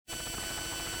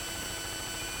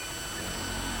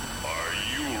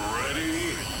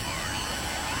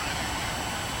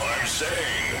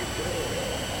sing.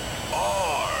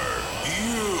 Are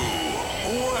you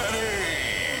ready?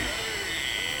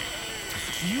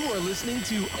 You are listening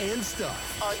to And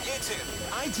Stuff on YouTube,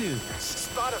 iTunes,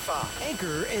 Spotify,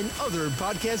 Anchor, and other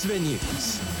podcast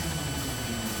venues.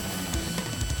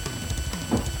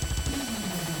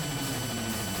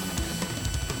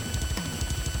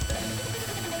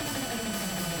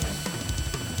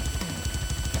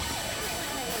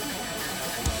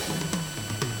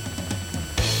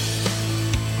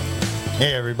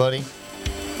 Hey everybody,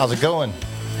 how's it going?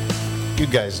 You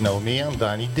guys know me, I'm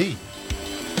Donnie D.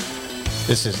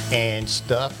 This is And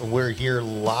Stuff, and we're here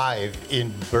live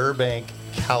in Burbank,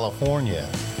 California.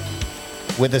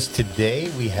 With us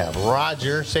today, we have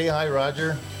Roger. Say hi,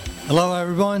 Roger. Hello,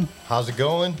 everyone. How's it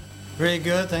going? Pretty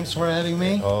good. Thanks for having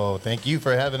me. Oh, thank you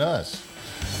for having us.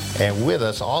 And with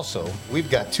us also,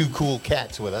 we've got two cool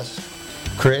cats with us,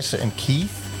 Chris and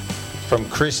Keith from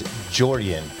Chris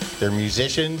Jourdian. They're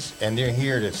musicians, and they're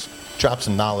here to drop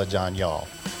some knowledge on y'all.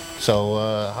 So,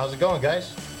 how's it going,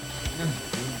 guys?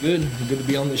 Good. Good to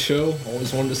be on the show.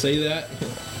 Always wanted to say that.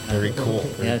 Very cool.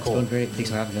 Very it's cool. going great.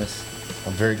 Thanks for having us.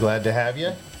 I'm very glad to have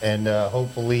you, and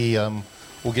hopefully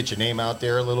we'll get your name out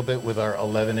there a little bit with our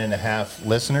 11 and a half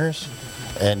listeners,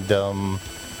 and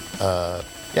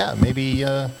yeah,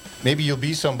 maybe you'll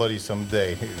be somebody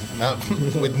someday. Not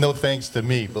with no thanks to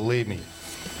me, believe me.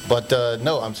 But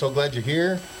no, I'm so glad you're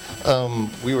here.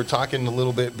 We were talking a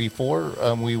little bit before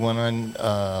we went on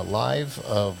live.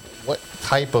 What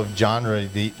type of genre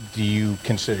do you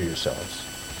consider yourselves,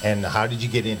 and how did you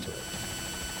get into it?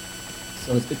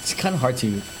 So it's kind of hard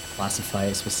to classify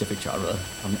a specific genre.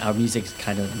 Our music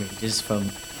kind of ranges from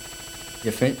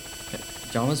different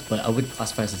genres, but I would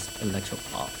classify it as electro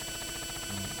pop.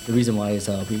 The reason why is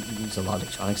we use a lot of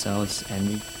electronic sounds,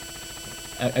 and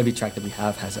every track that we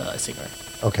have has a singer.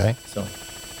 Okay. So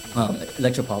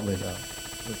electro pop would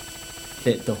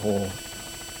fit the whole.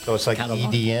 So it's like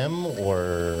catalog. EDM,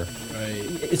 or Right.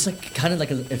 It's like kind of like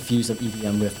a fuse of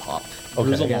EDM with pop. Okay.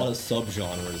 There's a Yeah. lot of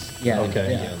subgenres. Yeah.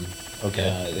 Okay. Yeah.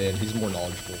 Okay. And he's more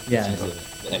knowledgeable. Yeah. He's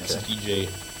the ex-DJ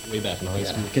way back in high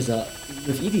school. Because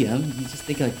with EDM, you just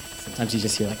think like sometimes you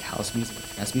just hear like house music,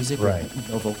 or dance music, Right. with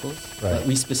no vocals. Right. But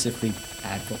we specifically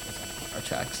add vocals on our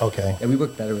tracks. Okay. And we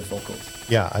work better with vocals.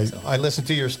 Yeah, So- I listened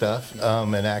to your stuff,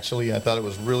 and actually I thought it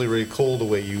was really, really cool the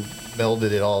way you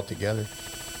melded it all together.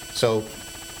 So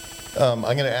I'm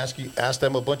going to ask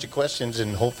them a bunch of questions,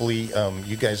 and hopefully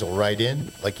you guys will write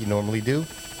in like you normally do,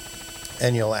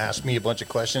 and you'll ask me a bunch of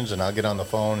questions, and I'll get on the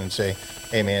phone and say,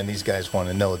 hey man, these guys want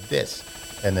to know this,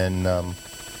 and then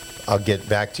I'll get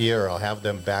back to you, or I'll have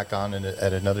them back on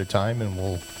at another time, and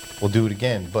we'll do it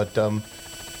again. But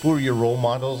who are your role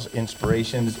models,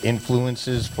 inspirations,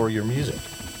 influences for your music?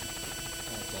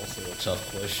 That's also a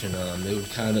tough question. It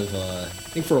would kind of, I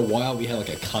think for a while we had like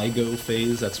a Kygo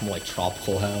phase. That's more like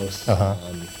tropical house. Uh-huh.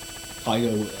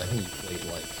 Kygo, I think he played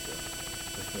like,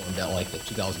 performed at like the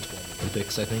 2012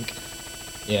 Olympics, I think.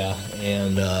 Yeah,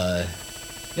 and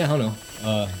yeah, I don't know.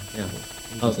 Yeah.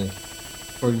 What do you think?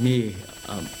 For me,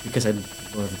 because I'm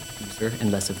more of a producer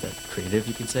and less of the creative,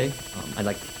 you could say, I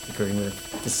like tinkering with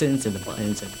the synths and the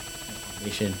buttons and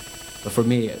automation. But for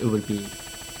me, it would be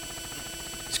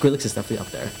Skrillex is definitely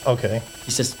up there. Okay.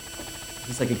 He's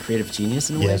like a creative genius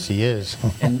in a way. Yes, he is.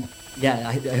 And yeah,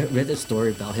 I read a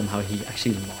story about him, how he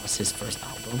actually lost his first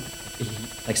album.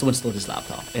 Like someone stole his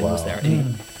laptop and it was Wow. there.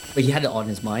 But he had it on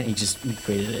his mind. And he just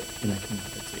recreated it in like a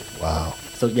month or two. Wow.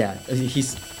 So yeah,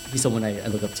 he's someone I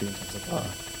look up to in terms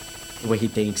of the way he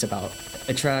thinks about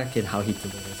a track and how he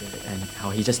delivers it and how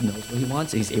he just knows what he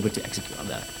wants and he's able to execute on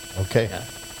that. Okay. Yeah.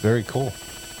 Very cool.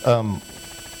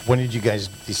 When did you guys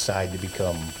decide to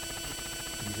become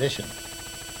musicians?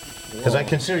 Because I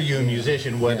consider you a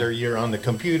musician, whether you're on the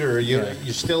computer or you're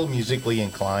still musically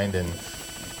inclined, and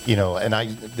and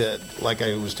like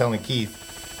I was telling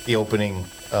Keith, the opening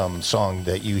song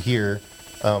that you hear,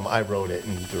 I wrote it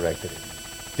and directed it,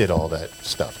 did all that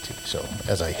stuff too. So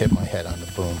as I hit my head on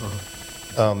the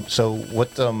boom. So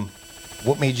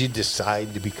what made you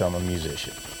decide to become a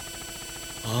musician?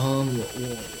 Well,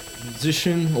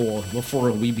 musician, or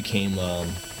before we became a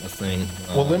thing.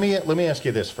 Well, let me ask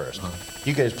you this first.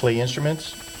 You guys play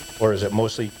instruments, or is it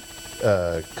mostly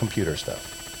computer stuff?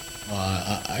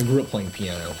 I grew up playing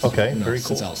piano. Okay, very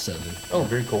Since cool. I was 7. Oh,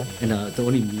 very cool. And the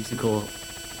only musical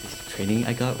training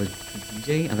I got was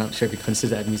DJ. I'm not sure if you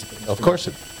consider that musical instrument. Of course,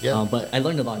 yeah. But I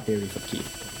learned a lot of theory from Keith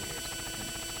over the years.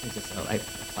 It's just, I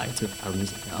apply it to our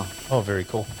music now. Oh, very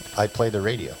cool. I play the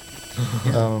radio.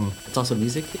 It's also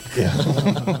music. Yeah.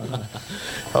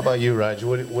 How about you, Raj?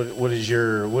 What is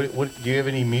your what do you have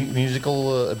any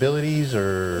musical abilities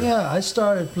or? Yeah, I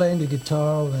started playing the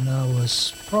guitar when I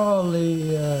was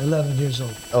probably 11 years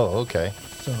old. Oh, okay.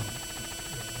 So,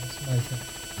 that's my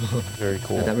thing. Very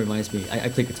cool. That reminds me, I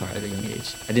played guitar at a young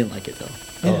age. I didn't like it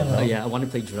though. Yeah. I wanted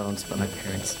to play drums, but my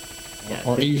parents.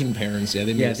 Our Asian parents, they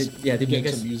made us they get make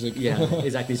us some music. Yeah,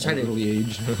 exactly. Trying at an to early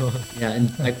age. Yeah,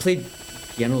 and I played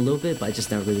piano a little bit, but I just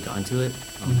never really got into it.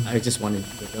 I just wanted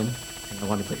rhythm, and I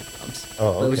wanted to play the drums.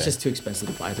 Oh, But it was okay. just too expensive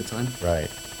to buy at the time. Right.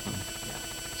 Yeah.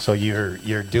 So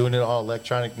you're doing it all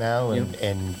electronic now, and, Yep.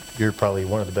 and you're probably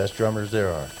one of the best drummers there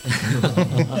are.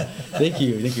 Thank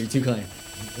you, too kind.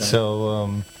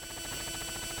 So,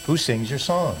 who sings your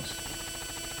songs?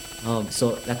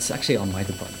 So that's actually on my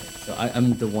department. So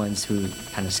I'm the ones who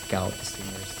kind of scout the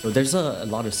singers. So there's a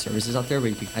lot of services out there where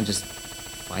you can kind of just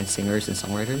find singers and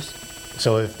songwriters.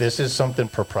 So if this is something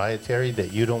proprietary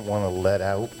that you don't want to let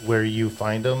out where you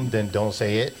find them, then don't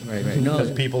say it. Right. No.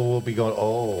 Because people will be going,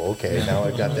 oh, okay, now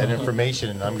I've got that information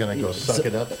and I'm going to go suck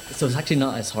it up. So it's actually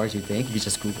not as hard as you think. You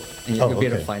just Google it, and Oh, you'll be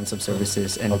able to okay. find some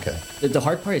services. And Okay. the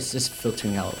hard part is just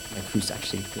filtering out like who's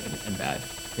actually good and bad.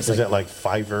 It's Is that like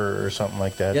Fiverr or something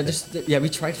like that? Yeah, we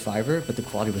tried Fiverr, but the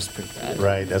quality was pretty bad.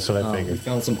 Right, that's what I We figured.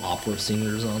 found some opera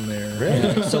singers on there.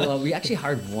 Yeah, so we actually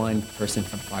hired one person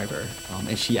from Fiverr,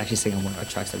 and she actually sang on one of our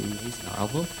tracks that we released in our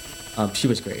album. She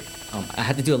was great. I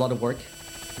had to do a lot of work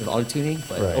with auto-tuning,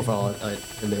 but Right. overall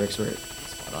the lyrics were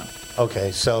spot on.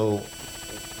 Okay, so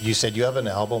you said you have an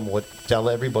album. Tell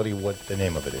everybody what the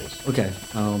name of it is. Okay.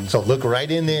 So look right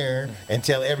in there and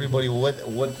tell everybody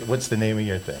what's the name of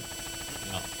your thing.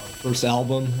 Our first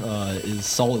album is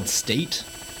Solid State.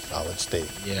 Solid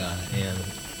State. Yeah, and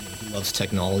he loves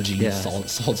technology. Yeah. Solid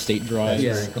State drive.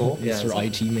 That's very cool. Yeah, Mr. so-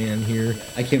 IT man here.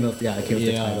 I came up with the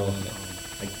Yeah. title.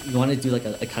 Like you want to do like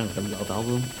a kind of a love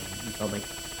album, and you felt like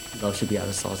love should be out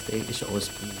of solid state. It should always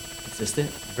be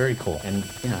consistent. Very cool. And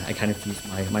yeah, I kind of fused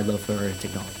my love for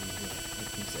technology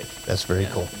with music. That's very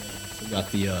Yeah. cool. So we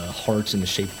got the heart in the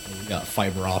shape. We got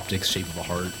fiber optics, shape of a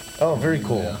heart. Oh, very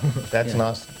cool. Yeah. That's Yeah.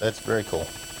 nice. That's very cool.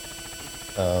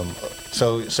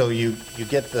 So you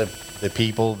get the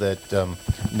people that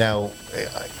now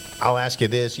I'll ask you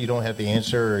this. You don't have the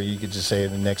answer, or you could just say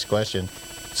the next question.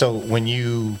 So when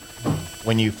you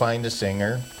find a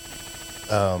singer,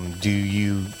 do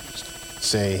you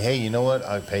say, hey, you know what?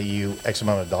 I'll pay you X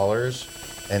amount of dollars,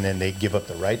 and then they give up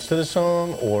the rights to the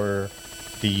song, or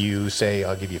do you say,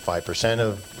 I'll give you 5%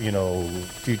 of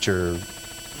future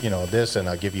this, and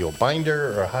I'll give you a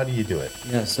binder, or how do you do it?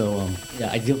 Yeah, so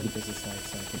I deal with the business side,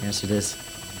 so I can answer this.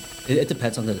 It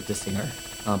depends on the singer.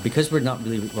 Because we're not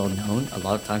really well known, a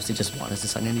lot of times they just want us to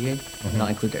sign an NDA, not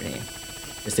include their name,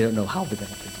 because they don't know how we're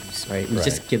gonna produce, right? We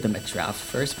just Right. give them a draft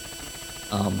first,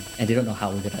 and they don't know how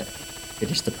we're gonna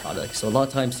finish the product. So a lot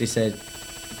of times they said,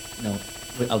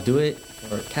 I'll do it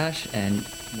for cash and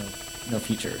no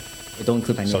future. But don't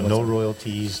include my name. So no whatsoever.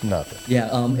 royalties, nothing. Yeah,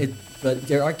 but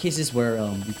there are cases where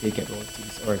we did get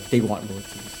royalties, or they want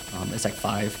royalties. It's like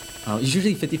 5. It's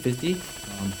usually 50-50.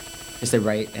 Because they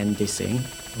write and they sing.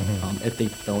 If they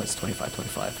don't, it's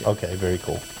 25-25. Yeah. Okay, very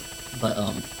cool. But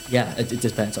yeah, it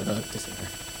depends on the singer.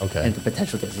 Okay. And the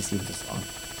potential that they see with the song.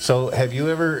 So have you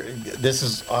ever, this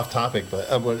is off topic, but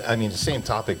I mean the same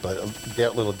topic, but a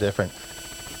little different.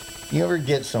 You ever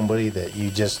get somebody that you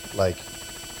just like,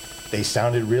 they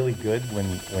sounded really good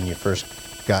when you first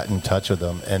got in touch with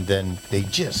them, and then they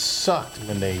just sucked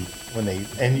when they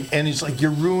and it's like,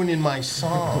 you're ruining my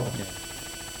song.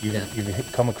 You've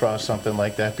come across something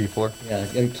like that before? Yeah,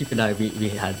 Keith and I, we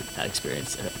had that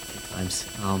experience a few times.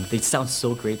 They sound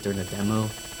so great during the demo.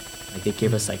 Like they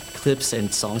gave us like clips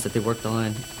and songs that they worked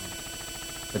on,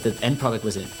 but the end product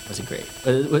wasn't great.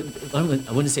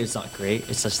 I wouldn't say it's not great.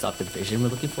 It's just not the vision we're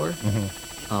looking for,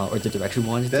 or the direction we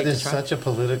wanted to That take is the track. such a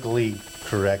politically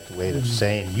correct way of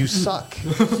saying you suck.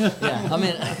 Yeah, I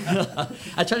mean,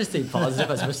 I try to stay positive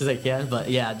as much as I can, but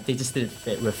yeah, they just didn't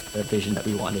fit with the vision that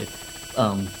we wanted.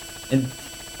 And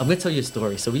I'm gonna tell you a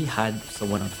story. So we had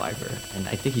someone on Fiverr, and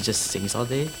I think he just sings all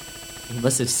day. He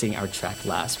must have sing our track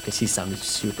last because he sounded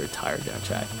super tired in our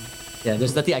track. Yeah,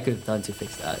 there's nothing I could have done to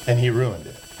fix that. And he ruined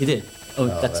it. He did. Oh, Oh,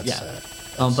 that's that's yeah.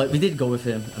 sad. But we did go with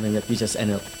him. I mean, we just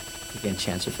ended up taking a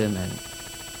chance with him, and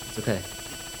it's okay.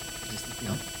 Just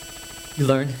you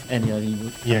learn, and you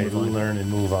move Yeah, you on. learn and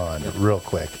move on Yep. real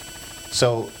quick.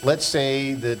 So let's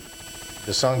say that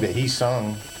the song that he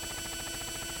sung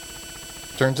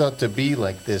turns out to be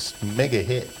like this mega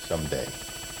hit someday.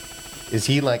 Is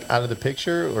he like out of the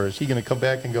picture, or is he going to come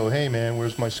back and go, hey man,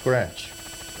 where's my scratch?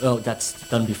 Oh, that's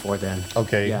done before then.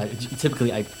 Okay. Yeah,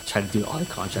 typically I try to do all the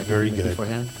contract Very agreement good.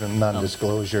 beforehand. The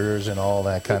non-disclosures and all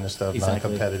that kind of stuff, Exactly.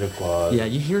 non-competitive clause. Yeah,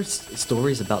 you hear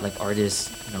stories about like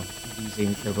artists,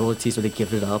 losing their royalties, or they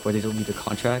give it up, or they don't meet their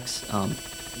contracts.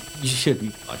 You should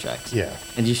read contracts. Yeah.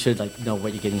 And you should like know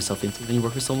what you're getting yourself into when you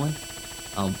work with someone,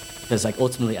 because like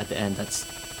ultimately at the end,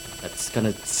 that's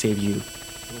gonna save you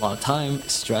a lot of time,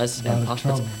 stress, A lot and of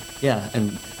possibly, trouble. yeah,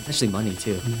 and potentially money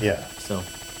too. Yeah. So,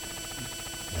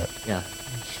 Yeah. yeah.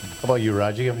 How about you,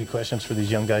 Roger? You have any questions for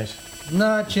these young guys?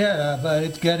 Not yet, but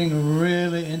it's getting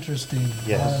really interesting.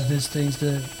 Yes. These things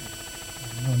that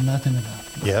I know nothing about.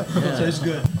 Yeah. So it's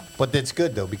good. But it's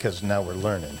good, though, because now we're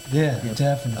learning. Yeah,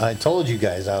 definitely. I told you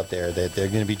guys out there that they're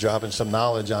going to be dropping some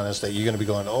knowledge on us that you're going to be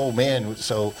going, oh, man.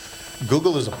 So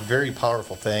Google is a very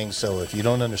powerful thing. So if you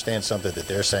don't understand something that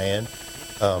they're saying,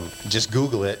 just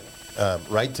Google it,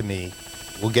 write to me.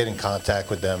 We'll get in contact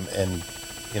with them and,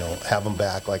 have them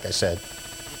back, like I said.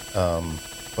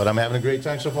 But I'm having a great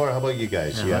time so far. How about you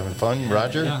guys? You having fun,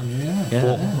 Roger? Yeah.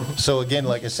 Cool. So again,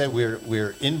 like I said,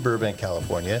 we're in Burbank,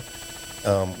 California.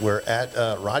 We're at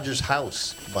Roger's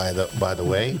house, by the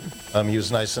way. He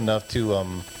was nice enough to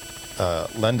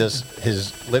lend us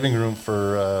his living room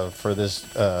for this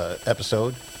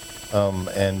episode,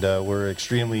 and we're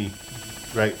extremely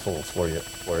grateful for it.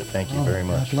 Thank you very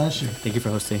My much. pleasure. Thank you for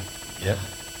hosting. Yeah.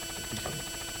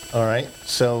 All right.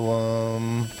 So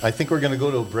I think we're going to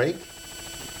go to a break,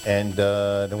 and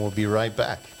then we'll be right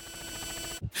back.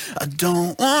 I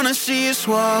don't wanna see us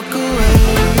walk away.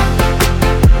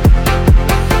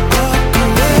 Walk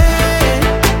away.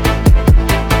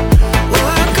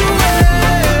 Walk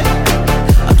away.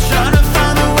 I'm trying to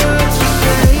find the words to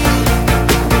say.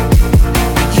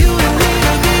 You and me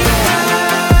to be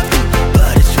happy,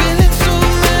 but it's feeling so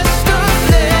messed up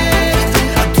lately.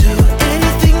 I'll do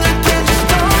anything I can, just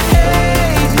don't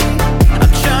hate me.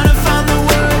 I'm trying to find the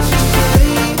words to say.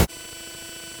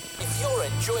 If you're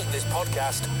enjoying this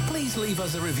podcast, please leave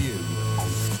us a review.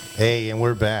 Hey, and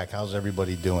we're back. How's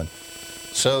everybody doing?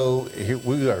 So here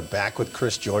we are back with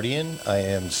Chris Jourdian. I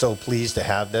am so pleased to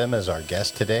have them as our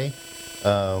guest today.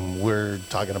 We're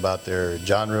talking about their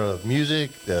genre of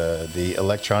music, the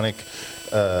electronic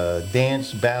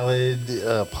dance, ballad,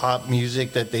 pop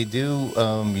music that they do.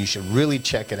 You should really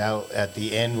check it out. At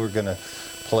the end, we're going to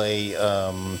play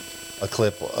a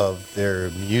clip of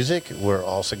their music. We're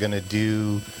also going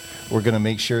to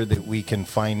make sure that we can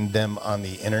find them on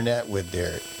the internet with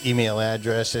their email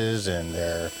addresses and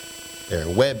their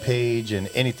web page and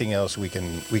anything else we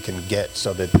can get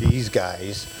so that these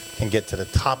guys can get to the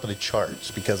top of the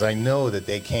charts, because I know that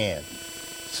they can.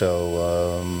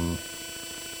 So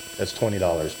that's $20,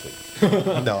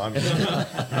 please. No, I'm just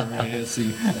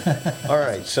kidding. All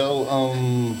right. So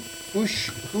who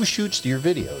shoots your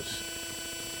videos?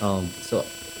 So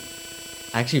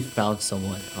I actually found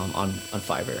someone on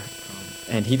Fiverr,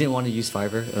 and he didn't want to use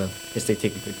Fiverr because they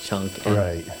take a good chunk. And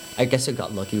Right. I guess I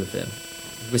got lucky with him.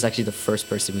 He was actually the first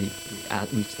person we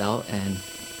reached out, and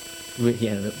he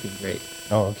ended up being great.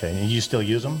 Oh, okay. And you still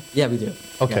use them? Yeah, we do.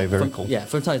 Okay, Yeah, very from, cool. Yeah,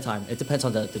 from time to time. It depends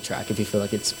on the track. If you feel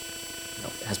like it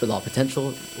has a lot of potential,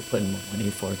 we'll put in more money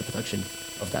for the production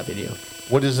of that video.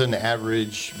 What does an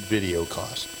average video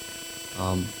cost?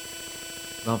 Around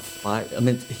 $5. I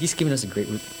mean, he's giving us a great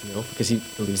deal because he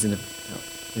believes in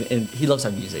and he loves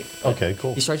our music. Okay,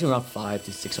 cool. He's charging around $500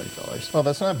 to $600. Oh,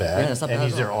 that's not bad. Yeah, that's not and bad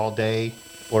he's at there all. all day,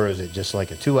 or is it just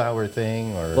like a 2-hour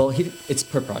thing? Or Well, it's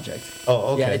per project.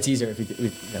 Oh, okay. Yeah, it's easier if we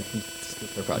just do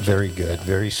per project. very good, Yeah.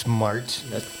 very smart.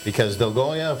 Yes. Because they'll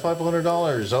go, yeah,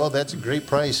 $500. Oh, that's a great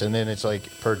price, and then it's like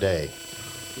per day.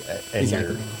 And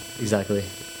Exactly.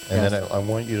 And Yes. then I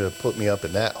want you to put me up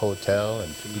in that hotel and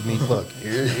feed me. Look,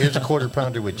 here's a quarter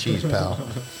pounder with cheese, pal.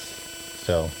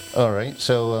 So, all right.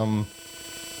 So,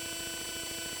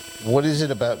 what is it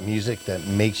about music that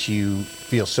makes you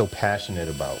feel so passionate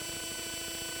about?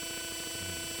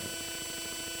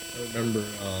 I remember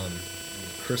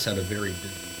Chris had a very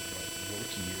busy work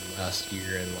year last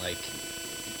year, and I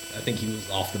think he was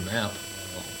off the map,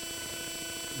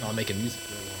 not making music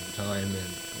for a long time,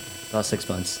 and About 6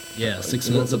 months. yeah, 6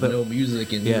 months of no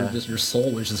music, and Yeah. your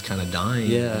soul was just kind of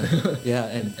dying. Yeah, yeah,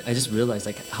 and I just realized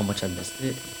how much I missed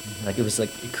it. It was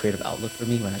like a creative outlet for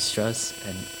me when I stress,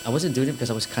 and I wasn't doing it because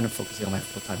I was kind of focusing on my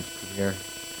full-time career,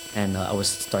 and I was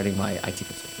starting my IT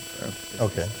consulting firm.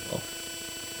 Okay. Well,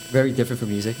 very different from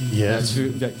music. Yes.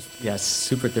 Yeah,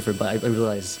 super different. But I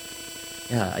realized,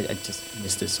 I just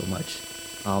missed it so much,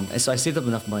 and so I saved up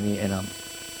enough money and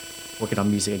working on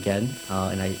music again,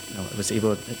 and I was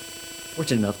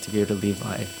fortunate enough to be able to leave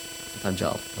my full-time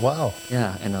job. Wow.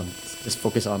 Yeah, and just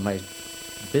focus on my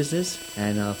business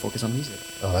and focus on music.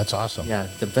 Oh, that's awesome. Yeah,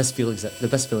 the best feeling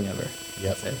ever.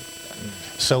 Yep. I'd say.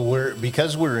 So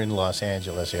because we're in Los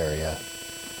Angeles area,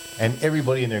 and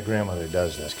everybody and their grandmother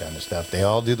does this kind of stuff. They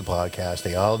all do the podcast.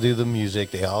 They all do the music.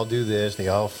 They all do this. They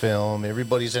all film.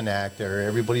 Everybody's an actor.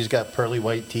 Everybody's got pearly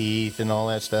white teeth and all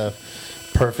that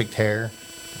stuff. Perfect hair.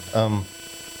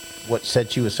 What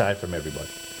sets you aside from everybody?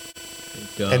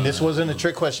 And this wasn't a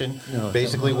trick question. No.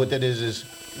 Basically, what that is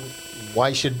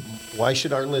why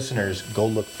should our listeners go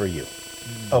look for you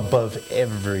above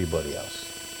everybody else?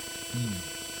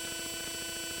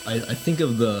 I think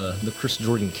of the Chris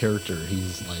Jourdian character.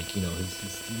 He's like, you know, his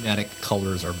thematic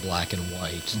colors are black and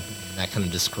white. And that kind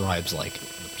of describes like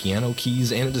the piano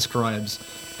keys, and it describes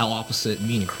how opposite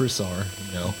me and Chris are,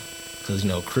 you know. Because, you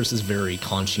know, Chris is very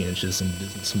conscientious and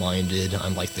business-minded.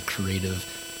 I'm like the creative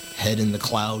head in the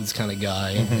clouds kind of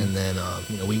guy. And then,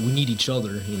 you know, we need each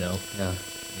other, you know. Yeah.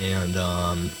 And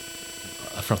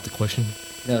I forgot the question.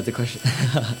 No, the question.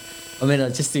 I mean,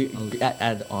 just to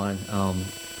add on,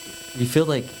 we feel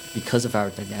like because of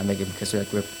our dynamic and because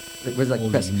we're like All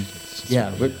the best, uniqueness.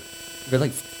 yeah, we're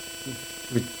like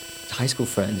we're high school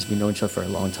friends. We know each other for a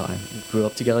long time. We grew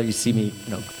up together. You see me,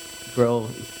 you know, grow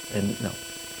and, you know,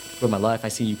 grow my life. I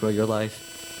see you grow your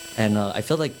life, and I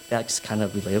feel like that's kind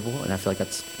of relatable. And I feel like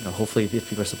that's, you know, hopefully if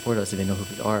people support us and they know who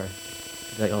we are,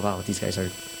 they're like, oh wow, these guys are,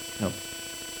 you know,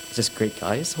 just great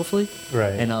guys. Hopefully,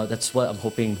 Right. And that's what I'm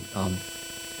hoping.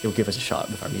 They'll give us a shot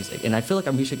with our music, and I feel like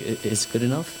our music is good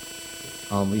enough.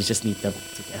 We just need them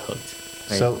to get hooked.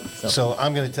 Right? So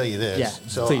I'm going to tell you this. Yeah,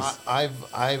 so please.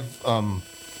 I'm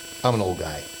an old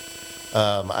guy.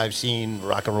 I've seen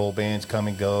rock and roll bands come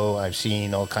and go. I've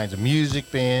seen all kinds of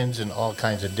music bands and all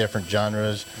kinds of different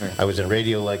genres. Right. I was in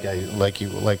radio,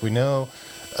 like we know,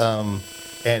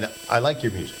 and I like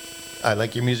your music. I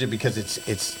like your music because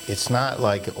it's not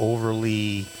like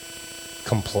overly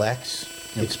complex.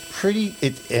 Yep. It's pretty.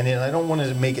 And I don't want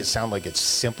to make it sound like it's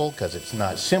simple because it's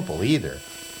not simple either.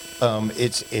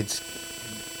 It's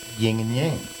yin and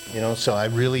yang, you know. So I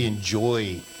really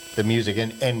enjoy the music,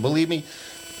 and believe me,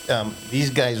 these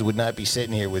guys would not be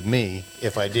sitting here with me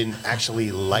if I didn't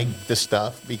actually like the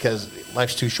stuff, because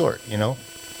life's too short, you know.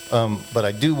 But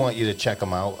I do want you to check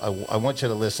them out. I want you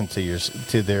to listen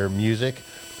to their music.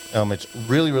 It's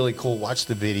really, really cool. Watch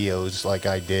the videos like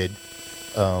I did.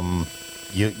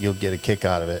 You'll get a kick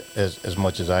out of it as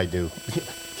much as I do.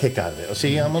 Kick out of it.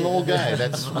 See, I'm an old guy.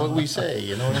 That's what we say.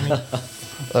 You know what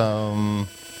I mean?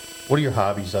 What are your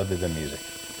hobbies other than music?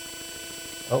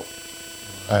 Oh,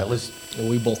 all right. Let's.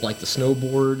 We both like to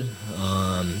snowboard.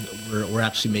 We're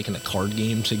actually making a card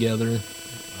game together.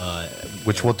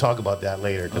 Which we'll talk about that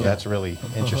later because that's really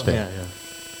interesting.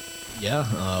 yeah.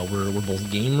 We're both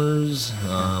gamers.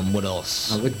 What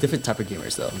else? We're different type of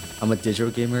gamers though. I'm a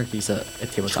digital gamer. He's a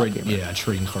tabletop gamer. Yeah,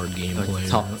 trading card game player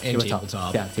and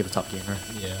tabletop. Yeah, tabletop gamer.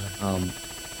 Yeah.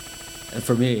 And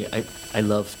for me, I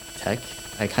love tech.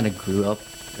 I kind of grew up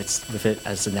with it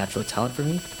as a natural talent for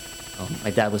me.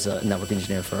 My dad was a network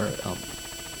engineer for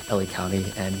LA County,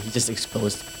 and he just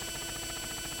exposed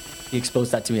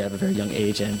that to me at a very young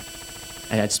age, and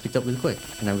I just picked up really quick,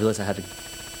 and I realized I had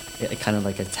a kind of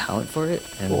like a talent for it.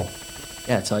 And Cool.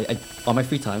 yeah, so I on my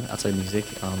free time outside of music,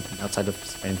 outside of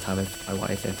spending time with my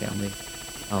wife and family,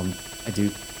 I do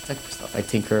tech stuff. I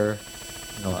tinker,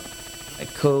 you know, I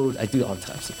code. I do all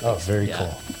types of things. Oh, very Yeah.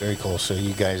 cool. Very cool. So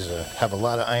you guys have a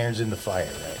lot of irons in the fire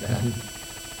right now.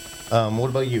 What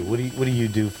about you? What do you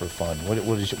do for fun?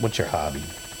 What's your hobby?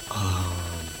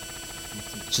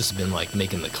 It's just been like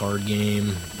making the card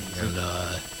game and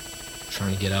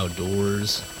trying to get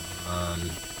outdoors.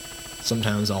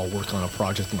 Sometimes I'll work on a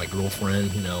project with my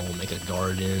girlfriend. You know, we'll make a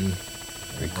garden.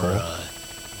 Very cool. Or,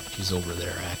 she's over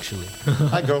there actually.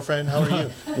 Hi, girlfriend. How are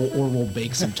you? or we'll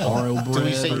bake some taro bread. Do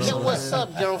we say, or "Yo, something. what's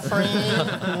up, girlfriend"?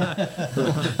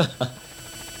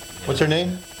 What's her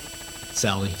name?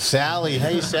 Sally. Sally.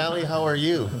 Hey, Sally. How are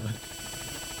you?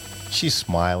 She's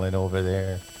smiling over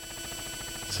there.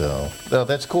 So, well,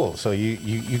 that's cool. So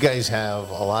you guys have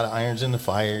a lot of irons in the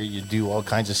fire. You do all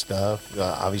kinds of stuff.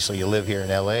 Obviously, you live here in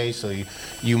LA, so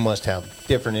you must have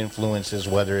different influences,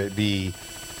 whether it be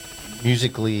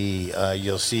musically,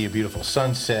 you'll see a beautiful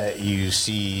sunset, you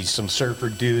see some surfer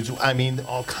dudes. I mean,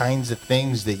 all kinds of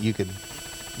things that you could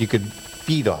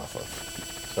feed off of.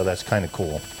 So that's kind of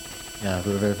cool. Yeah,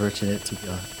 we were very fortunate to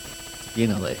be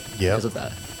in LA because of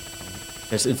that.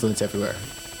 There's influence everywhere.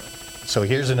 So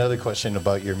here's another question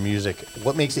about your music.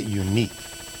 What makes it unique?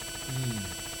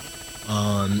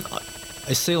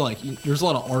 I say, like, there's a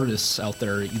lot of artists out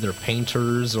there, either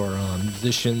painters or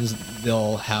musicians.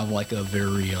 They'll have like a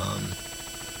very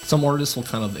some artists will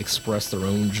kind of express their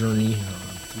own journey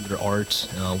through their art.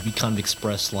 We kind of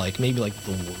express like maybe like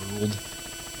the world,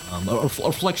 a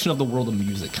reflection of the world of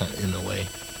music, kind of in a way.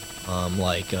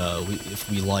 If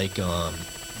we like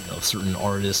certain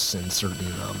artists and certain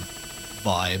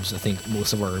vibes, I think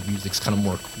most of our music's kind of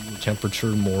more cooler temperature,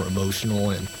 more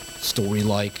emotional and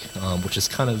story-like, which is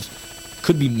kind of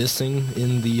could be missing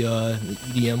in the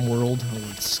EDM world.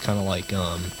 It's kind of like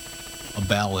a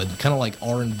ballad, kind of like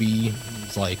R&B.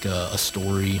 It's like a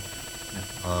story.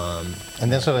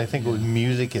 And that's what I think what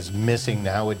music is missing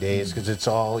nowadays, because it's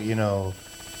all,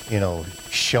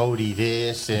 showdy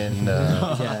this and,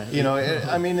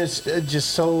 I mean, it's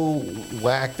just so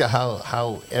whacked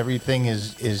how everything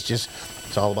is just,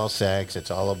 it's all about sex, it's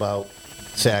all about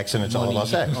sex, and it's all about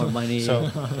sex. Or money.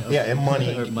 So, yeah, and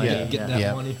money. Or money, yeah, Getting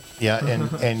that money. Yeah,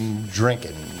 and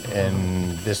drinking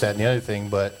and this, that, and the other thing.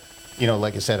 But,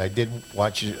 like I said, I did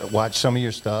watch some of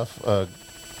your stuff.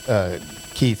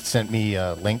 Keith sent me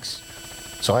links,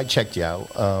 so I checked you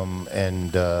out,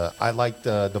 and I liked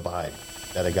the vibe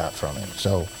that I got from it.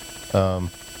 So,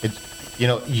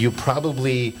 you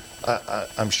probably,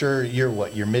 I'm sure you're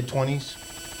your mid-20s?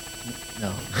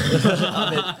 No.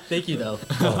 Thank you, though.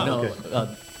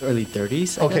 okay. Early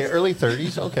 30s. I Okay, guess. early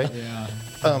 30s, okay.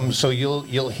 Yeah. So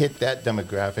you'll hit that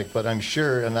demographic, but I'm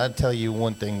sure, and I'll tell you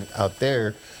one thing out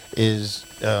there is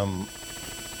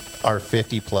our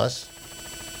 50+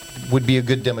 would be a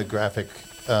good demographic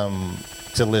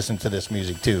to listen to this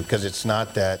music too, because it's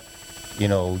not that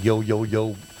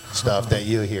yo stuff that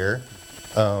you hear,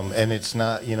 and it's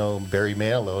not Barry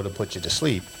Manilow to put you to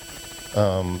sleep.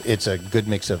 It's a good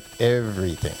mix of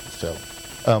everything. So,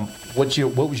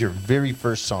 what was your very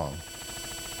first song?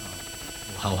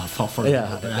 How far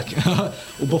Yeah. back? Well,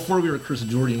 before we were Chris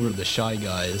Jourdian, we were the Shy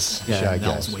Guys. Yeah. Shy That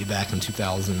Guys. was way back in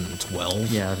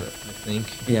 2012. Yeah. I think.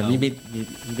 Yeah, we made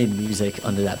music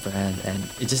under that brand, and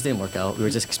it just didn't work out. We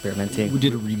were just experimenting. We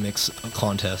did a remix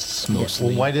contests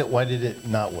mostly. Well, why did it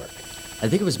not work? I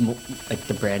think it was like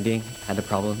the branding had a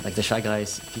problem. Like the Shy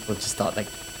Guys, people just thought like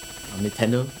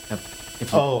Nintendo.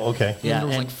 If you- Oh, okay. Yeah, there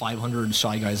was and- like 500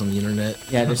 Shy Guys on the internet.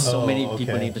 Yeah, there's so Oh, many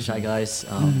people okay. named the Shy Guys,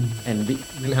 and we, We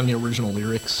didn't have any original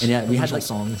lyrics. and yeah, we had original like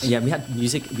songs. Yeah, we had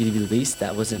music we released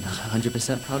that wasn't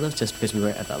 100% proud of, just because we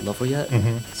weren't at that level yet.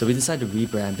 Mm-hmm. So we decided to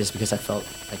rebrand just because I felt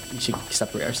like we should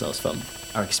separate ourselves from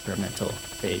our experimental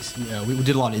phase. Yeah, we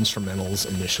did a lot of instrumentals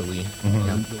initially.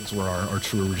 Those were our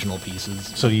true original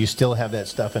pieces. So do you still have that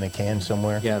stuff in a can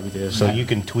somewhere? Yeah, we do. So you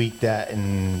can tweak that,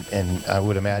 and I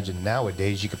would imagine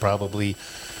nowadays you could probably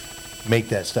make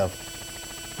that stuff,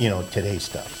 today's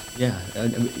stuff. Yeah,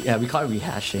 yeah, we call it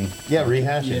rehashing. Yeah,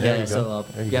 rehashing. There Yeah, you so go.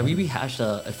 There you yeah, go. we rehashed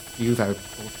a few of our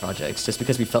old projects just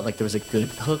because we felt like there was a good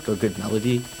hook or good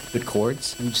melody, good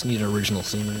chords. We just needed an original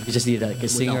singer. We just needed like a Without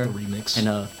singer the remix. and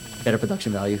a better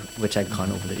production value, which I've gone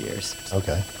over the years.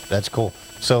 Okay, that's cool.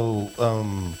 So,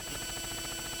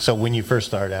 so when you first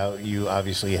start out, you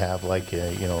obviously have like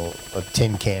a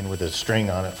tin can with a string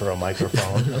on it for a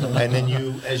microphone, and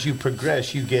then as you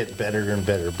progress, you get better and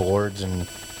better boards and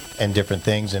different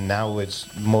things, and now it's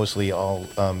mostly all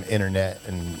internet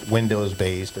and Windows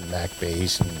based and Mac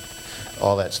based and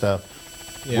all that stuff.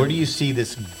 Yeah. Where do you see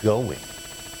this going?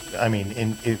 I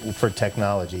mean, for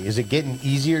technology, is it getting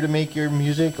easier to make your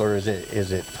music, or is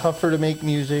it tougher to make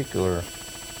music, or?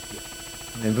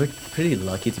 I mean, we're pretty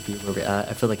lucky to be where we're at.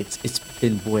 I feel like it's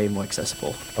been way more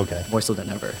accessible. Okay. More so than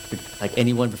ever. Like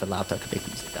anyone with a laptop could make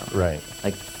music now. Right.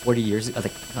 Like 40 years,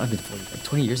 like not even 40, like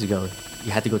 20 years ago,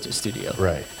 you had to go to a studio.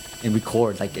 Right. And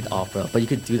record like an opera, but you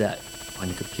could do that on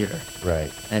your computer.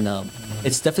 Right. And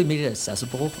it's definitely made it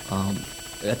accessible.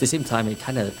 At the same time, it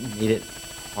kind of made it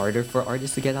harder for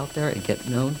artists to get out there and get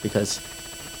known because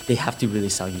they have to really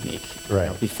sound unique.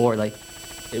 Right. Before, like,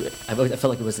 I felt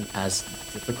like it wasn't as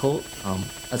difficult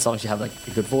as long as you have like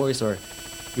a good voice or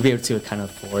you'll be able to kind of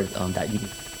afford that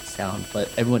unique sound. But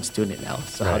everyone's doing it now.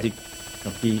 So Right.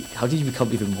 how do you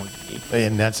become even more unique?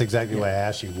 And that's exactly why I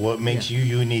asked you. What makes Yeah.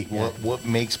 you unique? Yeah. What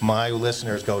makes my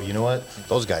listeners go, you know what?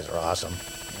 Those guys are awesome.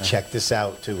 Check this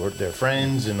out to their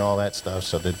friends and all that stuff,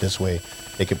 so that this way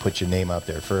they can put your name out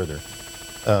there further.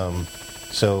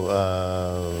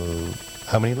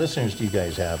 How many listeners do you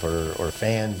guys have, or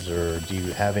fans, or do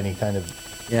you have any kind of?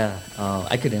 Yeah,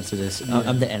 I could answer this.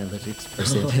 I'm the analytics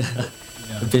person,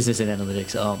 business and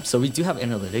analytics. So we do have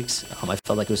analytics. I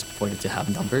felt like it was important to have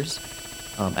numbers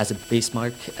as a base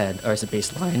mark or as a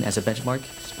baseline, as a benchmark.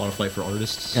 Spotify for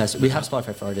artists. Yeah, so we have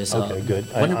Spotify for artists. Okay, good.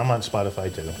 I'm on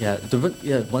Spotify too. Yeah,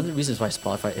 one of the reasons why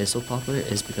Spotify is so popular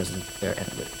is because of their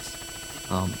analytics.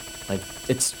 Like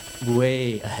it's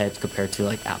way ahead compared to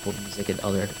like Apple Music and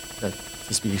other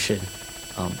distribution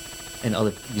and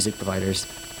other music providers.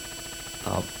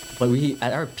 but we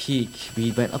at our peak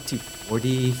we went up to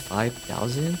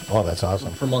 45,000 Oh, that's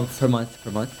awesome. Per month. per month.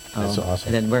 That's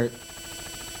awesome. And then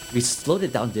we slowed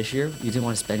it down this year. We didn't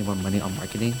want to spend any more money on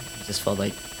marketing. We just felt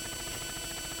like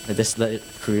this let it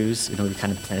cruise. We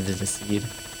kind of planted the seed.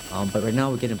 But right now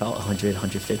we're getting about 100,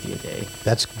 150 a day.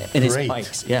 That's And great. it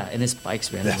spikes. Yeah, and it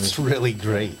spikes randomly. That's really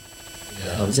great.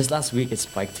 Yeah. Just last week it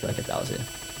spiked to like 1,000.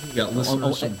 We got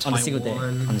listeners from on a single day.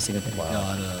 Taiwan. On a single day. We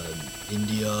got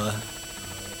India,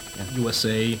 Yeah.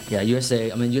 USA. Yeah,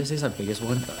 USA. I mean, USA is our biggest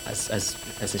one,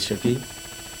 as it should be.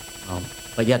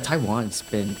 But yeah, Taiwan's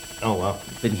been Oh wow.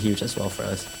 huge as well for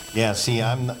us. Yeah. See,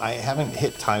 I haven't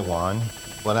hit Taiwan,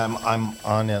 but I'm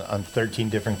on 13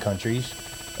 different countries.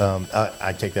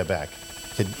 I take that back.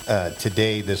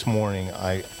 Today, this morning,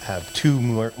 I have two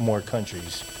more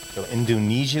countries. So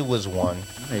Indonesia was one,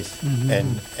 Nice.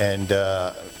 and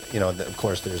of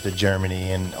course, there's the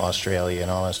Germany and Australia and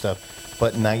all that stuff.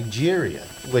 But Nigeria,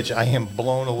 which I am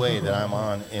blown away that I'm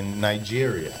on in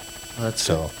Nigeria. Oh, that's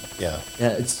So yeah. Yeah,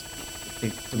 it's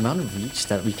the amount of reach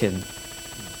that we can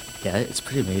get. It's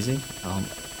pretty amazing.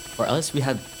 For us,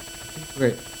 I think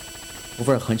we're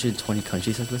over 120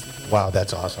 countries have listened to us. Wow,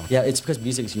 that's awesome. Yeah, it's because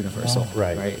music is universal,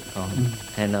 Right. Right.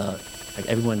 And like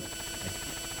everyone,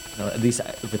 at least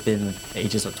within the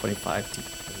ages of 25 to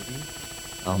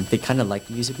 30, they kind of like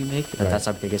the music we make. Right. That's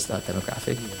our biggest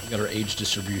demographic. We got our age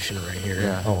distribution right here.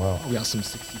 Yeah. Oh wow. We got some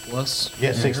 60 plus.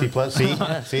 Yeah, 60 plus. See,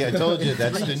 I told you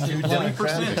that's the new 20%,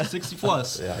 demographic. 60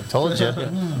 plus. Yeah, I told you.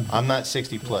 I'm not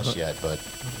 60 plus yet, but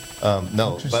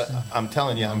no. But I'm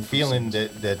telling you, I'm feeling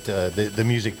that the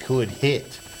music could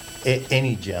hit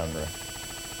any genre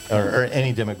or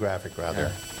any demographic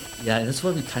rather. Yeah, and that's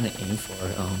what we kind of aim for.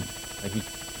 Like we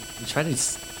try to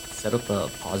set up a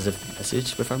positive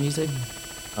message with our music.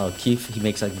 Keith, he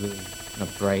makes like really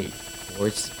bright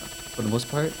chords for the most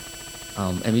part,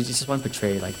 and we just want to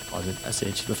portray like positive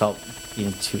message without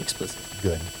being too explicit.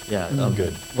 Good. Yeah,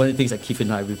 Good. One of the things that Keith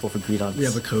and I we both agreed on. We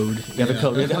have a code. We have a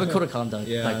code. We have a code of conduct.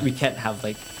 Yeah. Like we can't have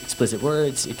like explicit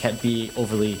words. It can't be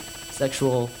overly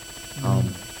sexual.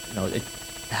 It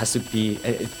has to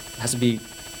be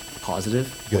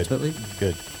positive. Good. Ultimately.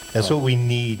 Good. That's what we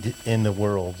need in the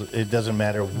world. It doesn't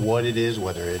matter what it is,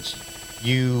 whether it's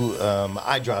you.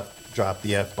 I drop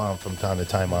the F-bomb from time to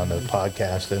time on the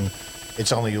podcast, and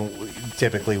it's only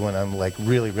typically when I'm like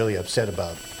really, really upset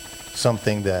about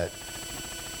something that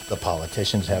the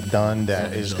politicians have done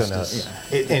that is going injustice.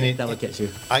 to... That would get you.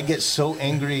 I get so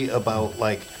angry about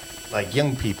like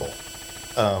young people.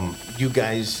 You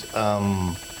guys,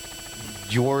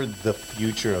 you're the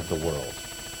future of the world.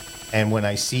 And when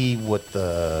I see what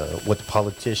the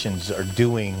politicians are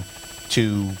doing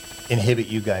to inhibit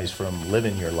you guys from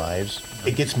living your lives,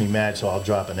 it gets me mad. So I'll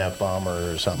drop an F-bomb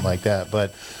or something like that.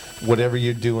 But whatever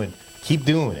you're doing, keep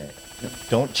doing it. Yep.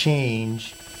 Don't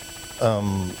change.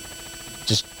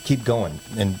 Just keep going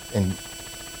and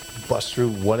bust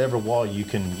through whatever wall you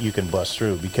can bust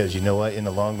through, because you know what, in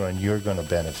the long run you're going to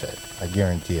benefit. I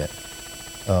guarantee it.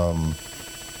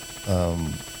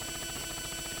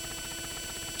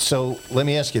 So let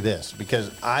me ask you this,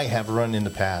 because I have run in the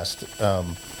past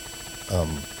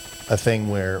a thing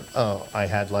where I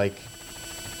had like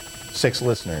 6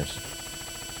 listeners,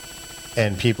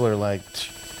 and people are like,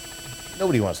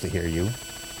 nobody wants to hear you.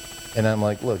 And I'm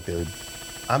like, look, dude,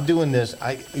 I'm doing this.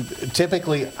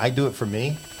 Typically I do it for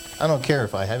me. I don't care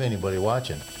if I have anybody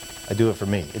watching. I do it for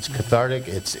me. It's cathartic.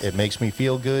 It makes me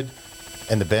feel good,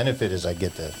 and the benefit is I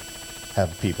get to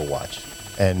have people watch,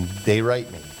 and they write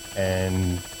me,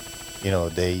 and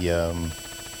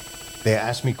they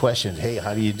ask me questions. Hey,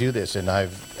 how do you do this? And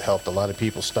I've helped a lot of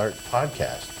people start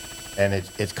podcasts, and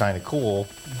it's kind of cool.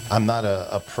 I'm not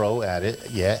a pro at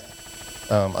it yet.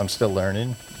 I'm still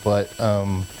learning, but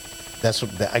I guess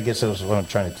that's what I'm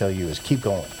trying to tell you is keep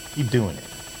going, keep doing it.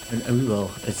 And we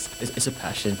will. It's a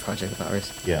passion project of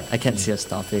ours. Yeah. I can't see us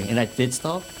stopping, and I did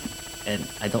stop, and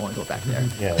I don't want to go back there.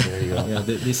 Yeah, there you go. Yeah,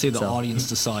 they say the So- audience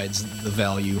decides the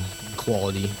value, and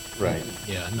quality. Right.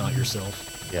 Yeah, not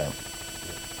yourself. Yeah.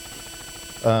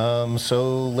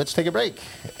 So let's take a break,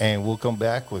 and we'll come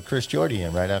back with Chris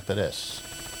Jourdian right after this.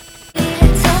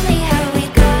 Tell me how we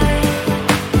got here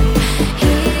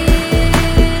tonight.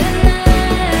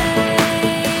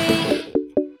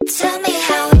 Tell me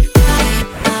how we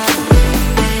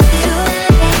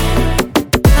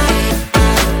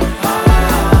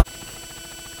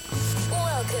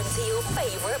Welcome to your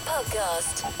favorite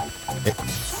podcast.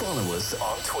 Follow us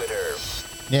on Twitter.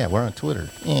 Yeah, we're on Twitter.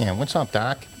 Yeah, what's up,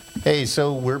 Doc? Hey,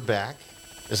 so we're back.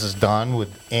 This is Don with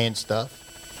And Stuff.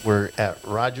 We're at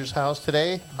Roger's house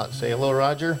today. Say hello,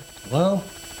 Roger. Well,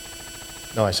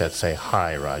 No, I said say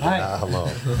hi, Roger. Hi. Not hello.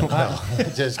 No,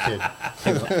 just kidding.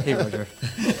 Hey, Roger.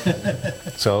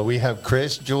 So we have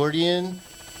Chris Jourdian,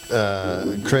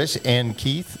 Chris and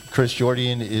Keith. Chris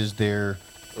Jourdian is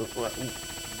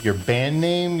your band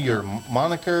name, your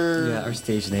moniker. Yeah, our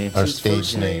stage name. Our His stage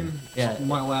first name. Yeah.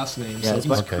 My last name. Yeah, so it's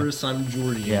he's okay. Chris, I'm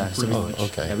Jourdian. Yeah, so pretty we- much.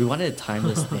 okay. Yeah, we wanted a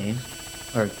timeless name,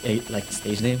 or a like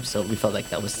stage name, so we felt like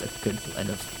that was a good blend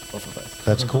of both of us.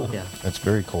 That's cool. Yeah. That's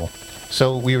very cool.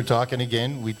 So we were talking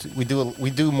again. We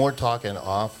do more talking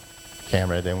off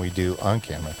camera than we do on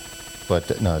camera.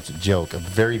 But no, it's a joke. A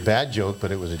very bad joke, but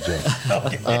it was a joke.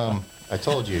 I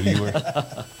told you were.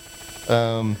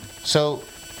 So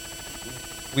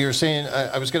we were saying,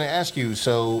 I was going to ask you,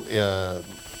 so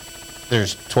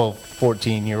there's 12,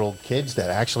 14-year-old kids that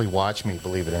actually watch me,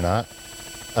 believe it or not.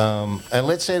 And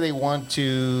let's say they want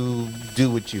to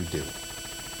do what you do.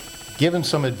 Give them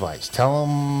some advice. Tell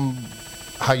them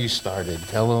how you started.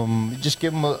 Just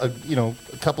give them a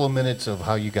couple of minutes of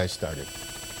how you guys started.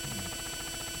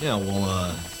 Yeah,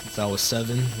 well, since I was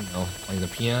 7, playing the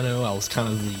piano, I was kind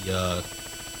of the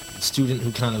student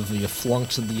who kind of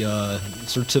flunked the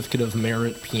certificate of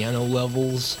merit piano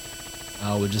levels.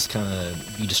 I would just kind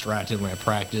of be distracted when I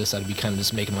practiced. I'd be kind of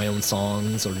just making my own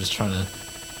songs or just trying to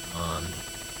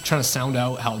sound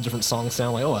out how different songs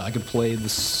sound. Like, oh, I could play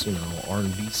this,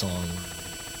 R&B song.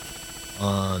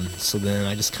 So then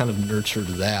I just kind of nurtured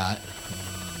that,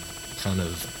 kind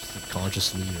of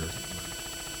subconsciously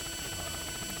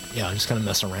just kind of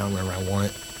mess around wherever I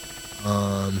want.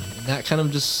 And that kind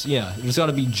of just, there's got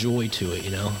to be joy to it,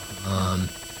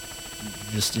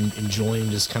 just enjoying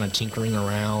just kind of tinkering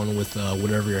around with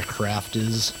whatever your craft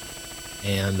is.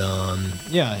 And, and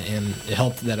it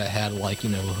helped that I had, a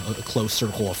close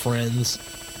circle of friends.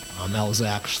 I was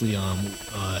actually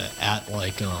at,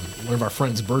 one of our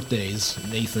friends' birthdays,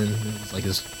 Nathan. It was,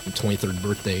 his 23rd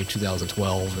birthday,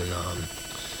 2012, and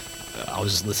I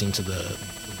was just listening to the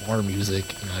bar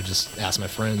music, and I just asked my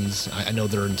friends, I know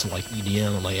they're into,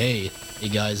 EDM, I'm like, hey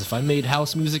guys, if I made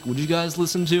house music, would you guys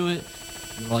listen to it?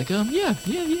 And they're like, yeah.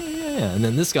 And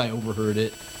then this guy overheard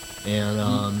it.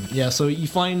 And so you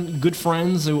find good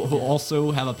friends who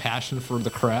also have a passion for the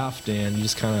craft, and you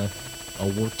just kind of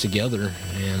work together.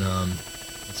 And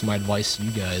that's my advice to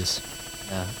you guys.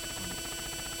 Yeah.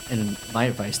 And my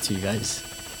advice to you guys: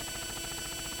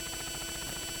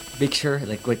 make sure,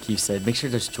 like what Keith said, make sure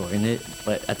there's joy in it,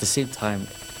 but at the same time,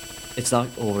 it's not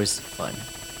always fun.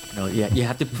 You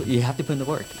have to put in the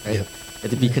work, right? Yep. You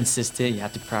have to be consistent. You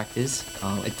have to practice.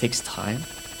 It takes time.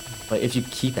 But if you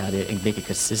keep at it and make it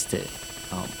consistent,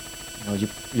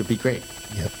 you'll be great.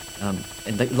 Yep.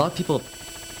 And a lot of people,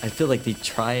 I feel like they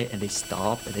try it and they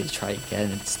stop and they try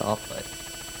again and stop. But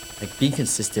being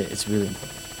consistent is really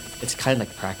important. It's kind of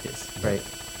like practice, right?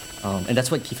 And that's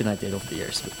what Keith and I did over the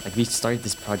years. We started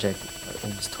this project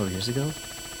almost 12 years ago,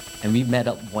 and we met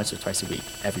up once or twice a week,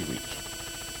 every week,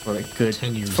 for a good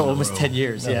 10 years for in a almost row. 10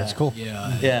 years. Yeah, Yeah, that's cool.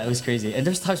 Yeah, it was crazy. And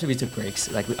there's times when we took breaks,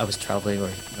 I was traveling or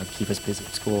Keith was busy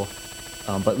at school.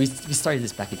 But we started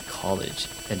this back in college,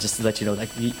 and just to let you know,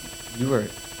 we were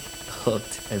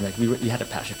hooked, and we had a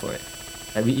passion for it.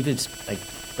 We even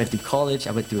went through college.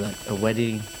 I went through a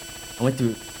wedding. I went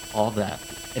through all of that,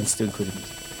 and still included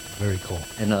music. Very cool.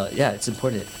 And it's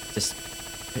important. Just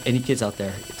any kids out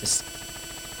there, just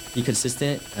be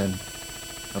consistent and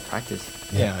practice.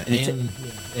 Yeah, And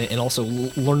and also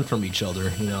learn from each other.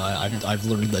 I've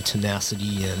learned the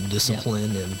tenacity and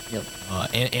discipline Yep.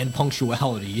 and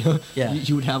punctuality. Yeah.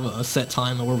 You would have a set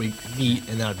time where we meet,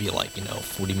 and that'd be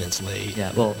 40 minutes late.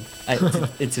 Yeah, well,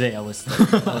 today I was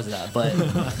that, but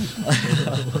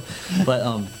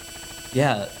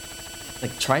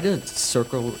try to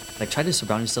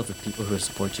surround yourself with people who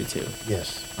support you too.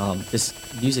 Yes. This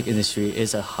music industry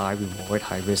is a high reward,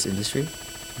 high risk industry,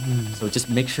 so just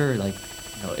make sure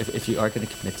if you are going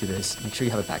to commit to this, make sure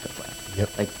you have a backup plan.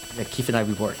 Yep. Like Keith and I,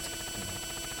 we worked.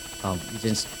 We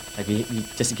didn't we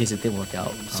just in case it didn't work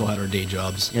out. We still had our day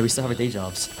jobs. Yeah, we still have our day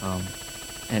jobs.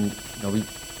 And we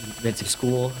went to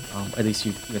school. At least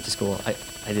you went to school. I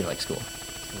didn't like school.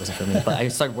 It wasn't for me. But I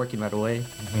started working right away,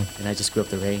 and I just grew up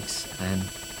the ranks. And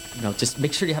just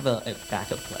make sure you have a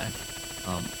backup plan.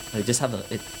 Just have go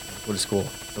to school.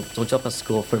 Don't jump out of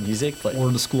school for music, but Or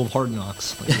the School of Hard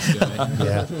Knocks, like this guy.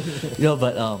 Yeah.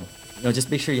 just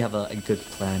make sure you have a good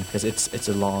plan, because it's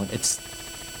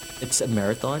a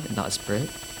marathon, not a sprint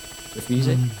with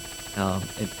music.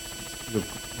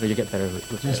 You get better with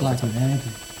Just it over like time. with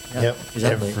anything. Yeah, Yep.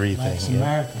 exactly. Everything. Like it's a yeah.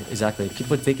 marathon. Exactly.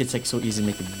 People think it's so easy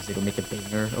making music or make a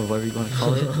banger or whatever you want to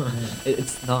call it.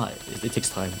 It's not. It takes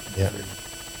time. Yeah.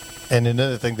 And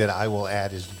another thing that I will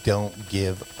add is don't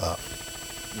give up.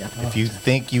 Yeah. If you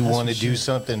think you That's want to for do sure.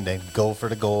 something, then go for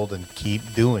the gold and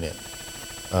keep doing it.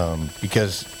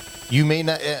 Because you may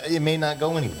not, it may not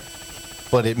go anywhere,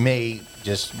 but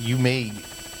you may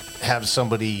have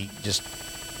somebody just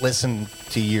listen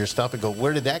to your stuff and go,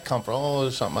 where did that come from? Oh,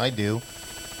 it's something I do.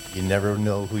 You never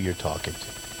know who you're talking to.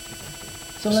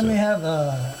 So I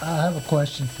have a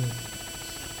question for you.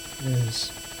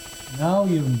 Is now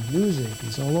your music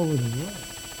is all over the world.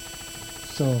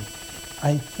 So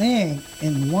I think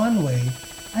in one way,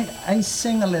 I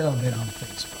sing a little bit on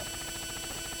Facebook.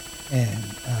 And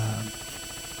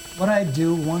what I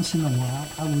do once in a while,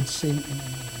 I would sing in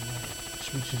another language,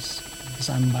 which is because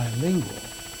I'm bilingual.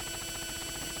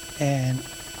 And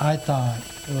I thought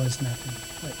there was nothing to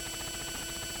click.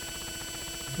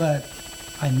 But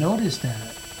I noticed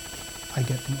that I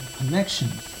get more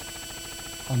connections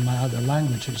on my other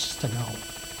language, which is Tagalog.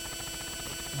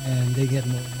 And they get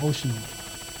more emotional.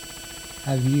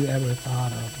 Have you ever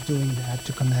thought of doing that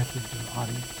to connect with your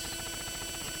audience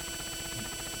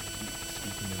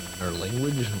In our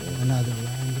language. in another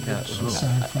language? Yeah,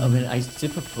 aside I from- mean, I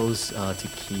did propose to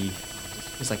Key,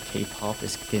 just because like K-pop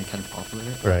is getting kind of popular.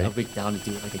 Right. I'll break down to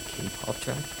do like a K-pop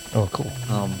track. Oh, cool.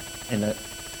 And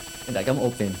like I'm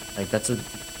open. Like that's a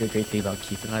great thing about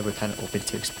Keith and I. We're kind of open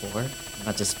to explore,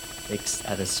 not just fixed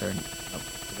at a certain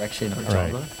direction or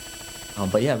Right. genre.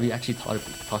 But yeah, we actually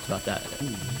talked about that,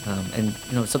 and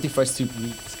something for us to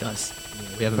discuss.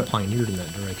 We haven't pioneered in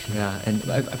that direction. Yeah, and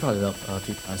I brought it up a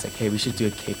few times. Like, hey, we should do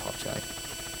a K-pop track.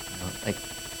 Like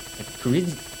Korean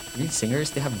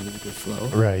singers, they have really good flow.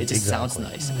 Right, It just sounds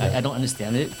exactly. nice. I don't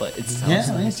understand it, but it sounds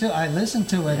Yeah, me nice. too. I listen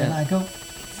to it and Yeah. I go,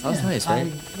 Sounds yeah, nice,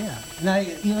 right? And I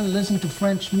even listen to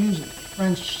French music,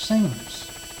 French singers.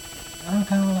 And I'm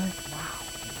kind of like, wow.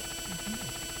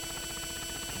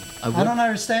 I don't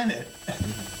understand it.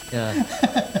 Yeah,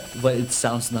 but it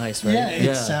sounds nice, right? Yeah,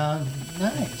 it sounds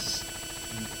nice.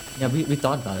 Yeah, we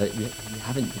thought about it. We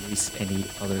haven't released any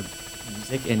other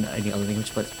music in any other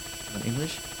language but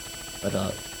English. But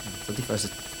something for us to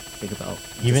think about.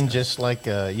 Even just like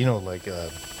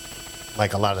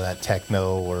like a lot of that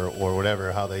techno or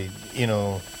whatever, how they,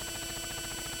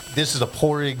 this is a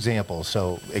poor example,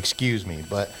 so excuse me,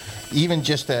 but even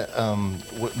just that,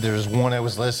 there's one I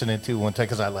was listening to one time,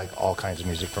 because I like all kinds of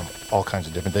music from all kinds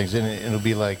of different things, and it'll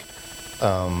be like,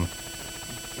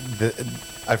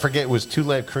 I forget, it was Two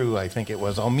Lead Crew, I think it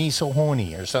was, "Oh, Me So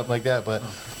Horny" or something like that, but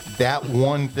that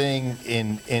one thing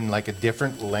in like a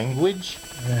different language,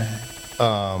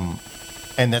 Right.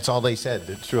 and that's all they said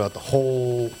throughout the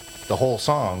whole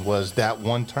song was that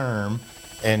one term,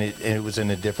 and it was in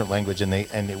a different language, and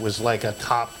it was like a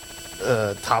top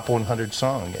 100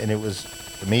 song, and it was,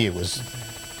 to me, it was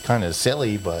kind of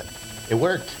silly, but it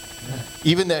worked.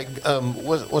 Even that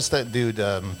what's that dude,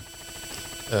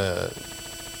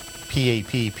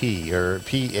 PAPP or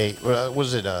PA,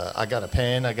 was it I got a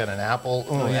pen, I got an apple,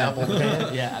 apple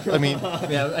pen. Yeah, I mean,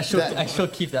 yeah. I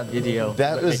should keep that video.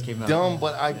 that when was it came out. dumb,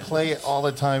 but I play it all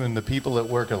the time, and the people at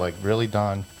work are like, "Really,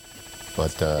 Don?"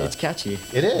 But It's catchy.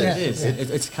 it is. It is. It-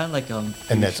 It's kind of like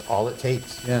and that's all it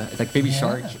takes. yeah, it's like Baby Yeah.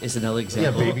 Shark is another Yeah,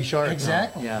 example. Baby Shark.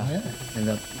 Exactly. Yeah. Yeah. And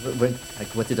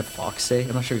what did the fox say?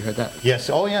 I'm not sure you heard that. Yes.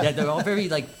 Oh yeah. Yeah, they're all very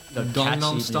like Gangnam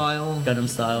catchy, style. Gangnam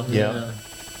style. Yeah.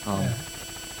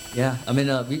 Yeah. I mean,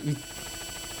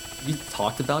 we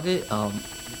talked about it.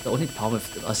 The only problem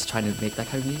with us trying to make that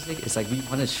kind of music is like we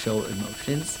want to show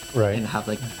emotions, Right. And have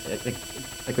like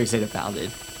we say, the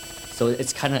ballad. So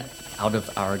it's kind of out of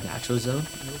our natural zone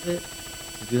a little bit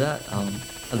to do that. At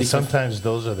And least sometimes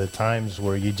those are the times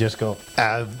where you just go,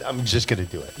 I'm just gonna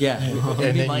do it. yeah,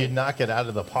 And then you knock it out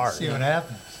of the park. See what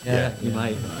happens. yeah, you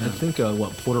might. I think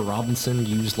Porter Robinson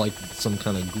used like some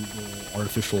kind of Google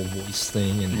artificial voice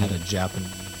thing and had a Japanese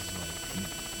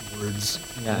like words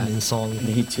Yeah, in the song. and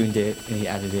he tuned it and he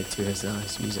added it to his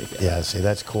music. Yeah. See,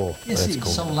 that's cool. You That's see,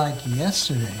 cool. so like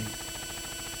yesterday,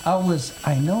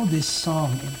 I know this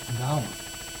song in Tagalog.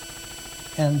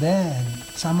 And then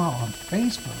somehow on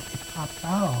Facebook, it popped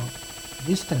out,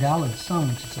 this Tagalog song,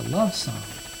 which is a love song,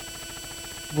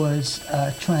 was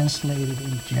translated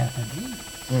in Japanese.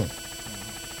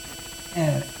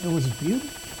 And it was beautiful.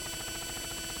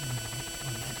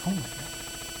 I'm like, oh my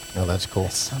God, No, that's cool.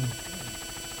 that sounded good.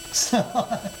 So,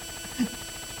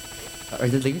 Are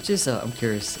the languages? I'm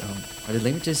curious. Are the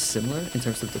languages similar in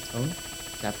terms of the tone,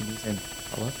 Japanese and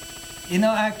Tagalog?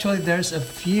 actually, there's a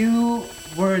few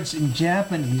words in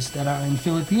Japanese that are in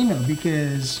Filipino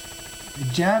because the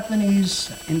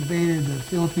Japanese invaded the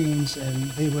Philippines and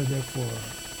they were there for,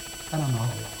 I don't know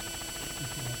how long.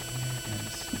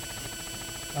 Americans,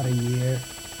 about a year.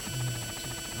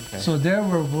 Okay. So there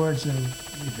were words that we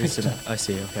Very picked similar. up. I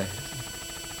see. Okay.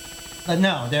 But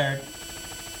no, they're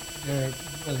really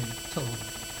totally.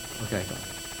 Okay, got it.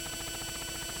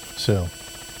 So,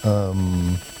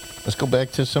 let's go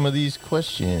back to some of these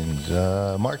questions.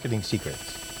 Marketing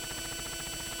secrets.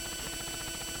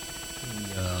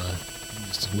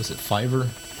 Was it Fiverr?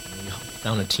 We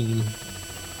found a team,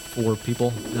 4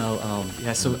 people. No,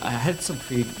 yeah. So I had some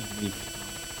pretty unique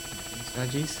marketing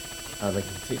strategies, like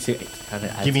to kind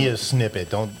of Give me a snippet.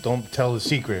 Don't tell the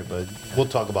secret, but we'll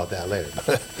talk about that later.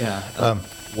 yeah.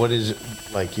 What is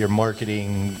like your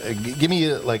marketing? Give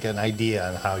me like an idea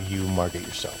on how you market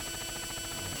yourself.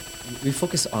 We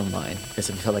focus online because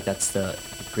we felt like that's the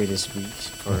greatest reach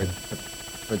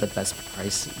for the best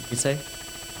price, you could say.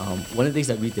 One of the things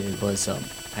that we did was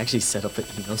actually set up an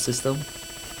email system,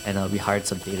 and we hired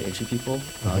some data entry people.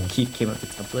 Keith came up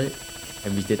with the template,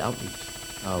 and we did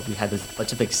outreach. We had a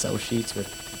bunch of Excel sheets with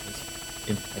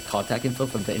like contact info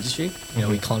from the industry. You know,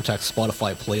 we contact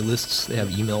Spotify playlists. They have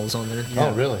emails on there.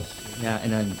 Oh, really? Yeah,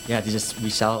 and then they just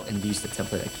reach out and use the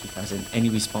template that Keith has. And any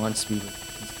response, we would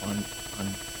respond on.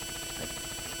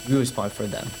 We would respond for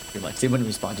them pretty much. They wouldn't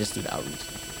respond, just do the outreach.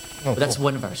 Oh, But that's cool.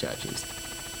 one of our strategies.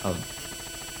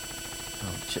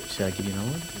 Should I give you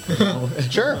another one?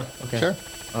 Sure. Okay. Sure.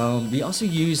 We also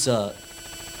use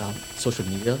social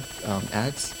media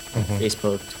ads,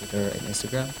 Facebook, Twitter, and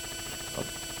Instagram.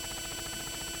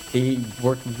 They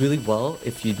work really well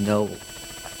if you know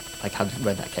like how to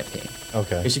run that campaign.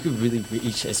 Okay. Because you could really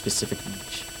reach a specific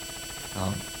niche,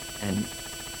 and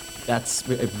that's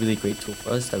a really great tool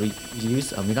for us that we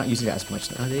use. We're not using it as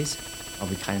much nowadays.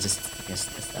 We kind of just take a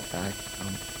step back.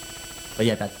 But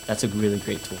yeah, that's a really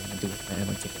great tool, and I do recommend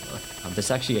everyone take a look.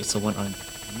 There's actually someone on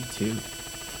YouTube,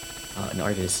 an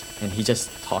artist, and he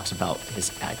just talks about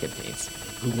his ad campaigns.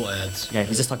 Google ads. Yeah,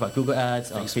 he just talks about Google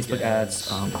ads, Facebook ads,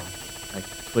 like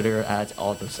Twitter ads,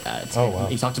 all those ads. Oh, And wow.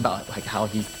 He talked about like how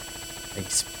he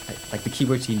like the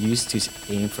keywords he used to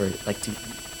aim for like to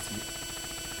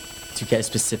get a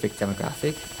specific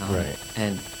demographic. Right.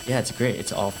 And yeah, it's great.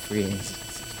 It's all free. And he's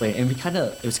explaining. And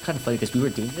it was kind of funny because we were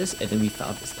doing this and then we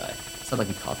found this guy. It's not like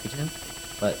we copied him,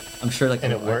 but I'm sure like.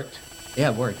 And it worked? Yeah,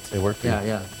 it worked. It worked for Yeah, you?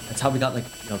 yeah. That's how we got like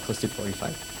close to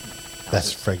 45.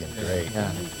 That's friggin' great.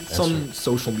 Yeah. Some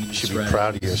social media You should be strategies.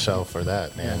 proud of yourself for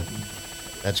that, man.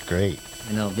 That's great.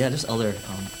 I know. Yeah, there's other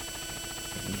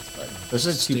techniques, but those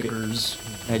are two good. Stickers.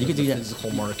 Yeah, you could do that.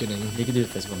 Physical marketing. You could do the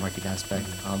physical marketing aspect.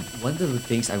 One of the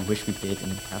things I wish we did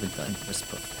and haven't done was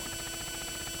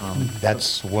perform.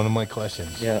 That's one of my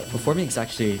questions. Yeah, performing is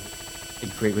actually a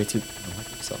great way to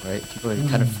market yourself, right? People are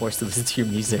kind of forced to listen to your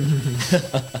music,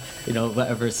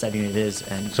 whatever setting it is.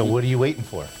 And So what are you waiting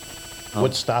for?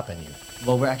 What's stopping you?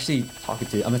 Well, we're actually I'm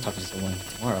going to talk to someone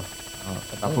tomorrow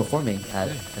about performing at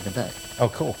an event. Oh,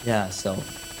 cool. Yeah, so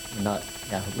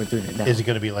we're doing it now. Is it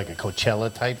going to be like a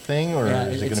Coachella type thing, or Yeah,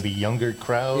 is it going it's- to be younger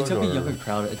crowd? It's gonna be or- younger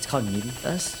crowd. It's called Meeting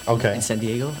Fest. Okay. In San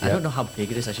Diego. I Yeah. don't know how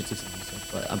big it is. I should do some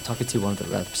research, but I'm talking to one of the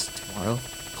reps tomorrow.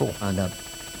 Cool. And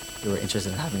they were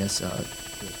interested in having us do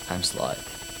a time slot.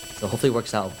 So hopefully it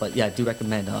works out. But yeah, I do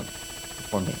recommend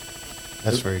performing.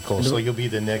 That's very cool. So you'll be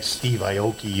the next Steve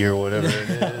Aoki or whatever it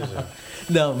is. or-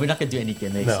 No, we're not gonna do any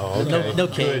gimmicks. No, okay. No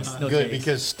cakes. Good, No good, cakes.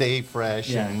 because stay fresh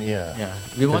yeah, and yeah.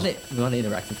 We want to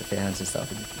interact with the fans and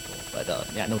stuff and the people,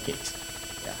 but no cakes.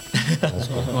 Yeah. That's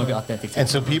cool. We want to be authentic. And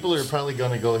so people are probably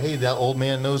going to go, hey, that old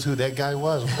man knows who that guy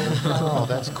was. Oh,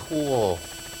 that's cool.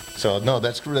 So, no,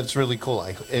 that's really cool.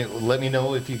 Let me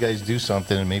know if you guys do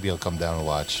something, and maybe I'll come down and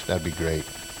watch. That'd be great.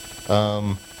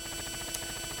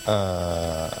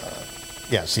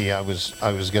 Yeah, see, I was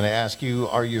going to ask you,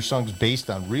 are your songs based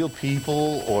on real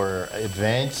people or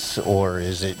events, or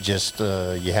is it just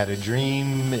you had a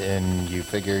dream and you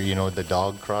figure, the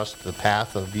dog crossed the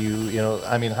path of you,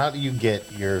 I mean, how do you get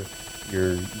your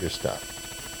stuff?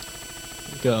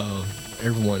 I think,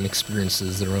 everyone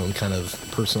experiences their own kind of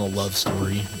personal love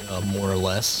story, more or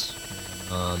less.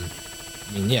 I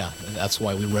mean, yeah, that's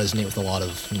why we resonate with a lot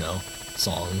of,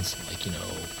 songs, like,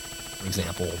 for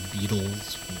example,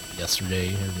 Beatles, Yesterday,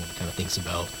 everyone kind of thinks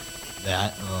about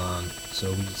that.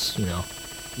 So we just,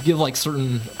 we give like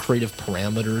certain creative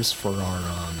parameters for our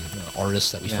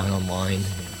artists that we find online.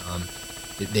 And,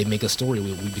 they make a story.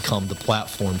 We become the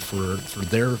platform for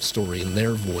their story and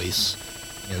their voice.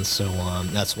 And so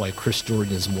that's why Chris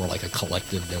Jourdian is more like a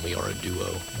collective than we are a duo.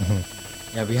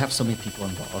 Mm-hmm. Yeah, we have so many people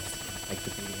involved, like the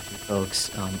data entry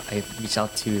folks. I reached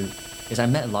out to, because I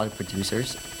met a lot of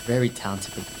producers, very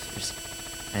talented producers,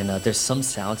 and there's some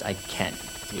sounds I can't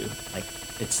do, like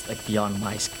it's like beyond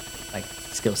my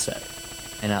skill set,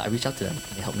 and I reached out to them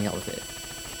and they helped me out with it.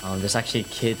 There's actually a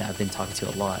kid that I've been talking to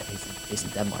a lot. He's in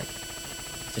Denmark,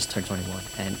 just turned 21,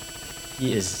 and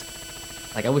he is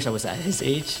like, I wish I was at his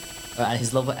age. or at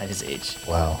his level, at his age.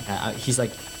 Wow. He's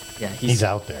like, yeah, He's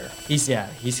out there. He's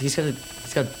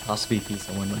gonna possibly be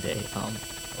someone one day.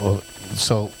 Well,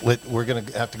 so we're going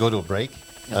to have to go to a break,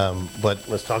 but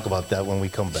let's talk about that when we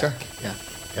come back. Sure. Yeah.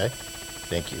 Okay?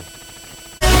 Thank you.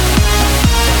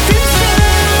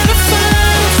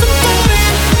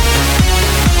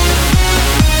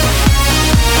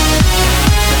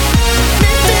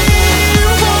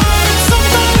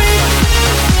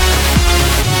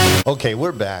 Okay,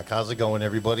 we're back. How's it going,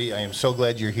 everybody? I am so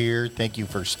glad you're here. Thank you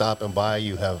for stopping by.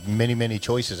 You have many, many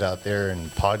choices out there in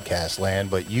podcast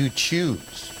land, but you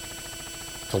choose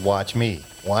to watch me.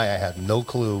 Why, I have no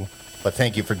clue, but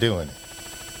thank you for doing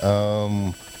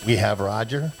it. We have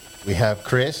Roger, we have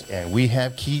Chris, and we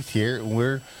have Keith here. And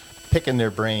we're picking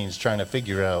their brains, trying to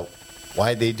figure out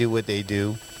why they do what they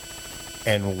do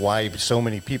and why so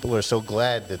many people are so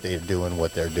glad that they're doing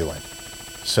what they're doing.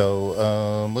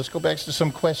 So let's go back to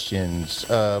some questions.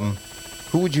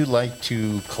 Who would you like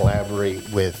to collaborate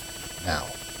with now?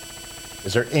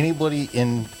 Is there anybody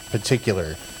in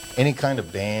particular, any kind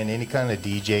of band, any kind of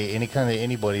DJ, any kind of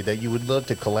anybody that you would love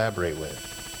to collaborate with?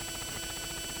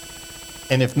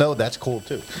 And if no, that's cool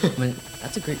too. I mean,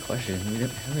 that's a great question. We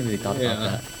haven't really thought about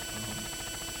that.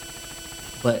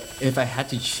 But if I had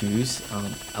to choose,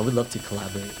 I would love to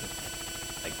collaborate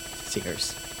with like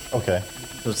singers. Okay.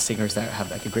 Those singers that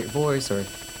have like a great voice or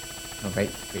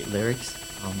write great lyrics.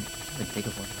 I'm trying to think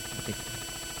of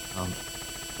one.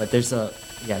 But there's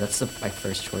that's my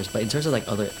first choice. But in terms of like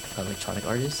other electronic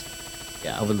artists,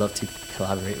 yeah, I would love to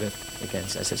collaborate with, again,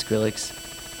 as I said, Skrillex.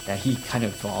 Yeah, he kind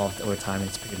of evolved over time, and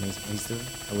it's pretty amazing what he's doing.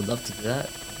 I would love to do that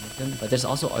with him. But there's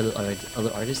also other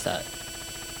artists that,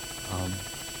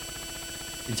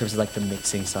 in terms of like the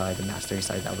mixing side, the mastering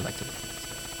side, that I would like to work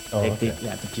with. Oh, okay.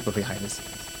 The people behind the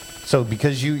scenes. So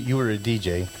because you were a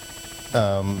DJ,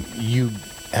 you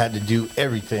had to do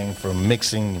everything from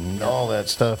mixing and all that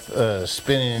stuff,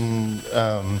 spinning,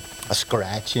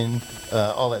 scratching,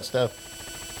 all that stuff.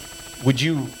 Would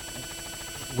you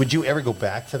ever go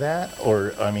back to that?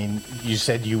 Or, I mean, you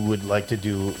said you would like to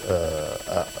do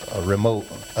a remote,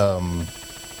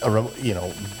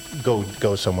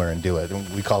 go somewhere and do it.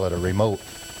 We call it a remote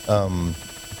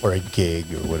or a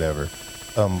gig or whatever.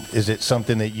 Is it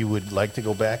something that you would like to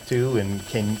go back to, and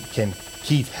can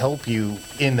Keith help you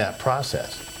in that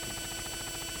process?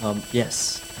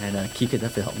 Yes, and Keith could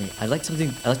definitely help me. I like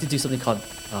to do something called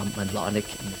melodic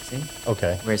mixing.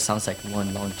 Okay. Where it sounds like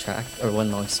one long track or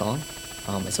one long song,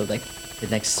 and so like the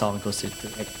next song goes to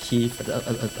like Keith for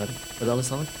the other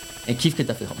song, and Keith could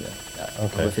definitely help me with that.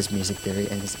 Okay. With his music theory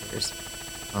and his ears.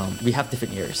 We have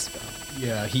different ears.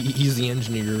 Yeah, he's the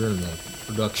engineer and the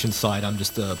production side. I'm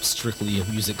just strictly a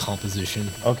music composition.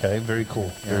 Okay, very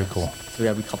cool. Yeah. Very cool. So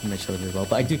yeah, we complement each other very well.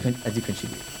 But I do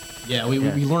contribute. Yeah, we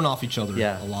learn off each other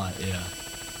Yeah. a lot. Yeah.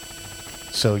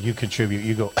 So you contribute.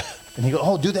 You go, and you go,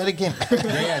 oh, do that again.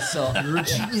 Yeah. So you're a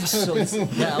genius. So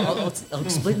I'll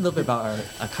explain a little bit about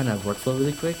our kind of workflow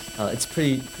really quick. It's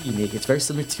pretty unique. It's very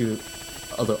similar to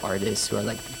other artists who are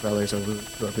like brothers or who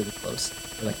are really close.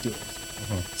 Or like duos.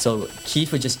 So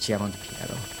Keith would just jam on the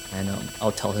piano, and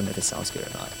I'll tell him if it sounds good or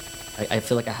not. I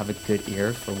feel like I have a good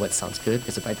ear for what sounds good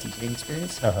because of my DJing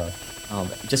experience.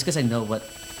 Just because I know what,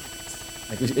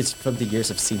 like, it's from the years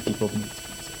of seeing people make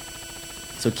music.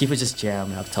 So Keith would just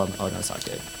jam, and I'll tell him, oh no, it's not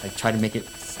good. Like, try to make it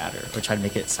sadder or try to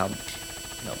make it sound,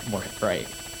 more bright.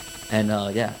 And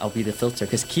I'll be the filter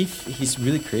because Keith, he's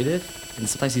really creative, and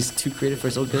sometimes he's too creative for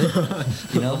his own good.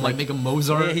 Like make a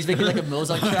Mozart. Yeah, he's making like a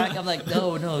Mozart track. I'm like,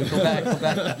 no, go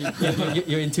back.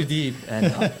 You're in too deep. And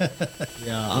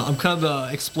yeah, I'm kind of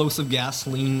the explosive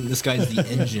gasoline. This guy's the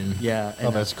engine. yeah. And,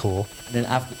 Oh, that's cool. And then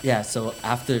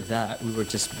after that, we would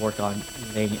just work on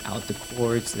laying out the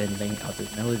chords, then laying out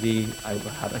the melody. I would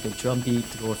have like a drum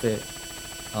beat to go with it.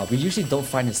 We usually don't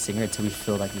find a singer until we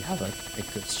feel like we have a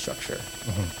good structure.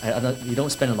 We don't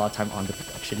spend a lot of time on the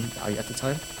production value at the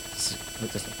time.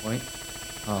 That's the point.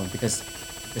 Because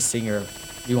the singer,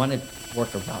 we want to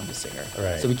work around the singer.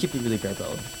 Right. So we keep it really bare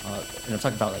bone. And I'm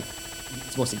talking about like,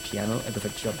 it's mostly piano and with a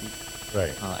drum beat.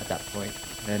 Right. At that point.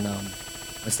 And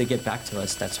once they get back to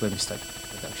us, that's when we start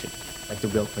production. Like the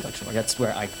real production work. That's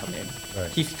where I come in.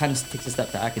 Right. He kind of takes a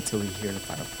step back until we hear the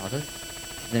final product.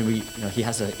 And then he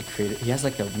has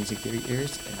like a music theory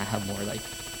ears, and I have more like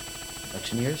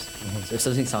production ears. So if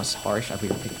something sounds harsh, I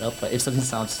would pick it up. But if something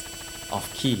sounds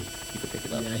off key, he could pick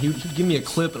it up. Yeah, he would give me a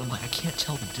clip, and I'm like, I can't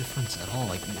tell the difference at all.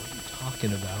 Like, what are you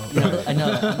talking about? Yeah, I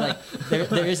know. I'm like,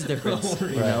 there is a difference,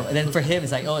 you know. And then for him,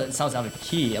 it's like, oh, it sounds out of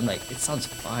key. I'm like, it sounds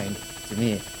fine to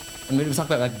me. I mean, we talk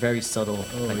about like very subtle.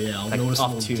 Oh like, yeah, I'll like notice a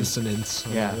off little tune. dissonance.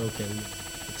 I'm Yeah. like, okay,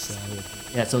 fix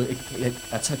that. Yeah, so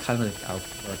that's how kind of like our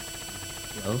work.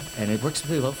 flow, and it works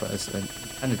really well for us. And we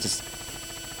kind of just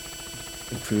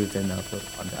improved and built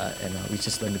on that, and we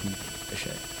just learned to be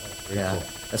efficient. very cool.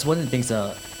 That's one of the things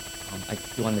I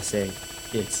do want to say.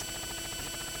 It's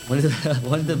one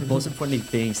of the most important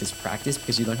things is practice,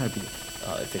 because you learn how to be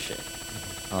efficient.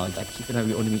 Like Keith and I,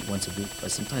 we only meet once a week,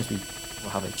 but sometimes we will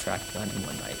have a track done in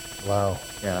one night. Wow.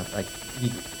 Yeah, like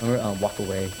we Walk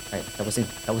Away.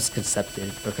 That was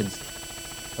concepted or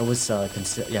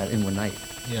in one night.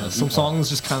 Yeah, some songs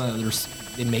just kind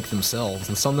of they make themselves,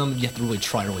 and some of them you have to really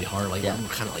try really hard. Like we're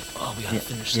kind of like, oh, we gotta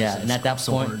finish this. Yeah, and and at that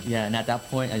so point,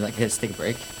 hard. I like, let's take a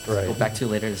break. Right. Go back to it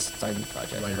later to start a new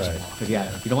project. Writer's Right. block. 'Cause,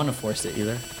 you don't want to force it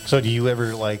either. So do you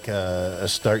ever like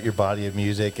start your body of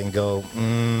music and go,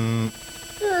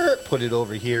 put it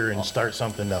over here and start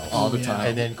something else All the time.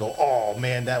 and then go, oh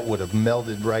man, that would have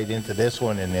melded right into this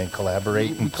one, and then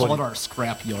collaborate We and put call it it. our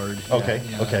scrap yard. Okay,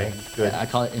 Yeah. okay, good. Yeah, I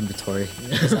call it inventory.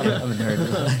 'Cause I'm a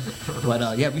nerd.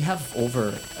 But we have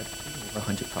over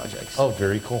 100 projects. Oh,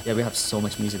 very cool. Yeah, we have so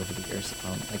much music over the years,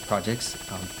 like projects,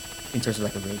 in terms of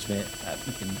like arrangement that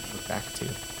we can look back to.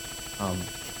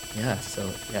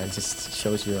 It just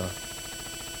shows you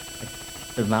like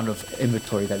the amount of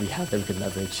inventory that we have that we can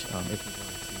leverage if we wanted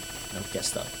to, get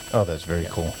stuff. Oh, that's very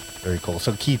cool. Very cool.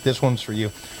 So Keith, this one's for you.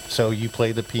 So you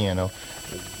play the piano.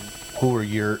 Who are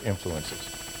your influences?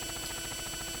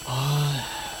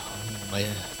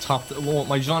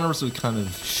 My genres would kind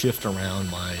of shift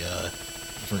around my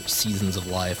different seasons of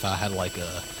life. I had like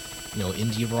a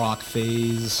indie rock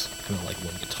phase, kind of like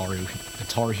when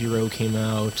Guitar Hero came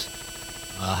out.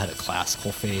 I had a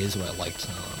classical phase where I liked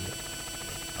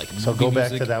like So movie go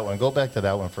back music. to that one. Go back to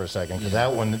that one for a second, because Yeah.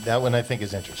 that one I think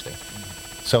is interesting.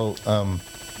 So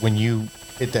when you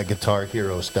hit that Guitar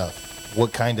Hero stuff,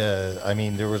 what kind of? I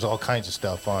mean, there was all kinds of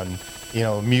stuff on.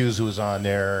 Muse was on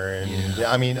there, and Yeah.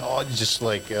 I mean, just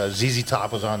like ZZ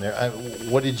Top was on there.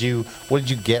 What did you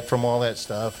get from all that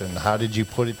stuff, and how did you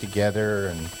put it together,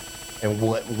 and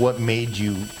what made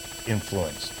you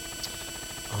influenced?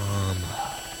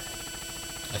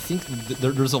 I think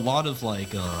there's a lot of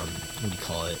like, what do you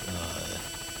call it?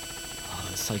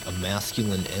 It's like a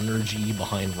masculine energy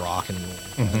behind rock and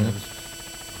roll. Kind of.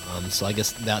 So I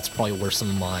guess that's probably where some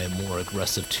of my more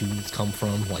aggressive tunes come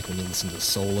from, like when you listen to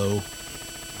Solo.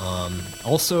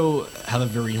 Also have a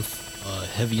very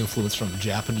heavy influence from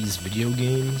Japanese video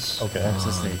games. Okay. I was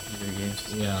listening to video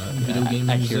games. Yeah, video game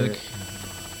I music. hear it.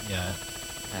 Yeah,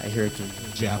 I hear it through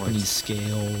Japanese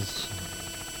scales.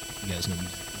 You guys know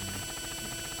music.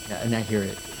 Yeah, and I hear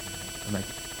it. I'm like,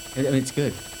 I mean, it's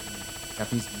good.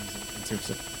 Japanese music in terms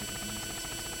of.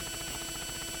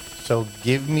 So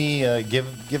give me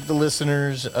give the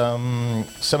listeners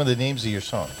some of the names of your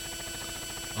songs.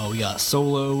 Oh, we got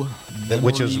Solo,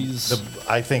 Which Memories. is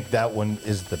the, I think that one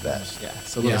is the best. Yeah,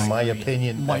 so Yeah, In my I agree.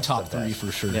 opinion, my that's top the three best.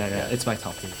 for sure. yeah, it's my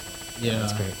top three. Yeah.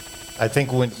 That's great. I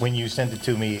think when you sent it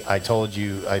to me, I told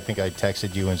you. I think I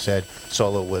texted you and said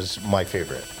Solo was my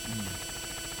favorite.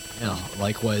 Yeah,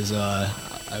 likewise, I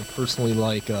personally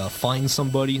like Find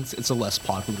Somebody. It's a less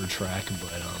popular track,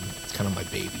 but it's kind of my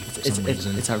baby for some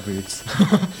reason. It's our roots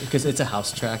because it's a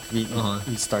house track. We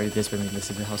started this when we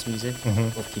listened to house music,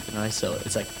 both Keith and I. So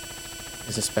it's like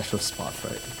there's a special spot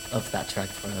of that track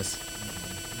for us.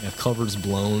 Yeah, Covers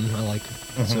Blown, I like.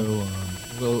 So,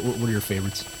 what are your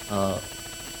favorites?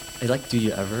 I like Do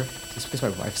You Ever just because my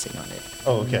wife sang on it.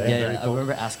 Oh, okay. Yeah, Very I cool.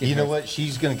 remember asking You know her- what?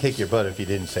 She's gonna kick your butt if you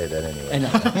didn't say that anyway. I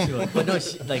know, she would. But no,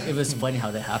 it was funny how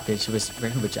that happened. She was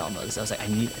wearing her pajamas. I was like, I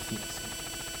need a female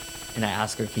singer. And I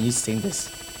asked her, can you sing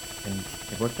this? And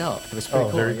it worked out. It was pretty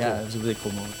cool. very Yeah, cool. it was a really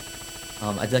cool moment.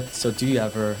 I like, so Do You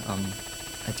Ever,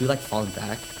 I do like Falling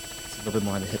Back. It's a little bit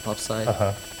more on the hip hop side.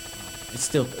 It's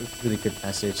still a really good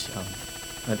message.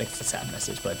 I think it's a sad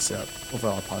message, but it's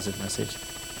overall a positive message.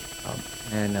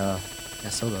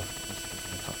 Solo.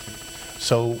 That's my top three.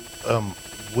 So,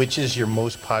 which is your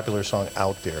most popular song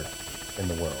out there in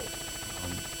the world?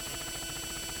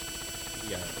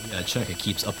 Yeah, check. It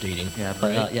keeps updating. Yeah,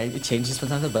 but right? it changes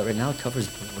sometimes. But right now, it covers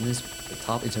bonus the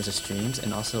top in terms of streams,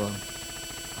 and also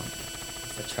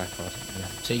what's that track called? Yeah.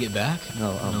 Take It Back?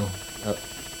 No, No. the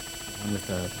one with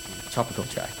the tropical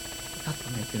track. God,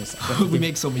 oh my goodness. We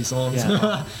make so many songs.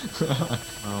 Yeah.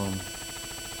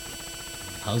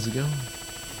 How's it go?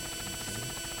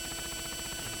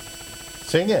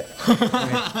 Sing it.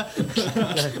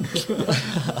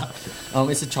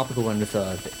 It's a tropical one with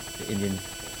the Indian.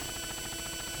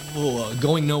 Oh,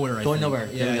 Going Nowhere, I Going think. Nowhere.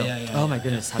 Yeah, There we go. yeah. Oh my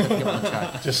goodness, how did I get on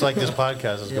track? Just like this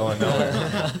podcast is going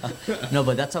nowhere. No,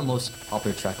 but that's our most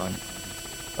popular track on.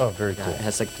 Oh, very Yeah, cool. it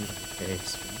has like 300K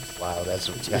streams. Wow, that's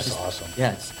It's that's just- awesome.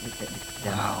 Yeah.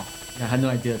 Yeah. Wow. Yeah, I had no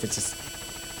idea that it's just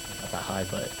that high,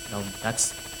 but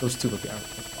those two would be our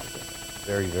most popular.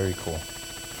 Very, very cool.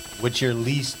 What's your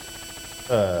least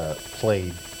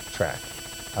played track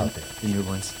out there? The new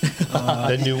ones.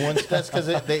 The new ones? That's because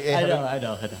they I haven't,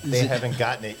 know. they haven't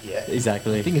gotten it yet.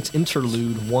 Exactly. I think it's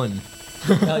Interlude 1,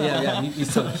 Oh yeah.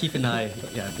 So keep an eye.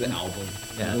 Yeah, the album.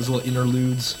 Yeah. Those little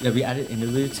interludes. Yeah, we added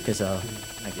interludes because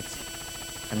like it's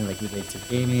kind of like related to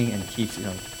gaming, and Keith,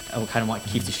 I kind of want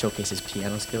Keith to showcase his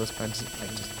piano skills, like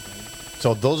just playing.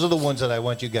 So those are the ones that I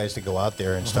want you guys to go out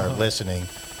there and start listening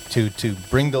to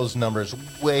bring those numbers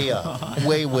way up,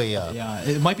 way up. Yeah,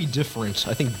 it might be different.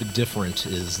 I think the different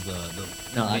is the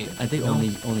No, I think only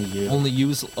you. Only you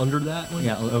is under that one?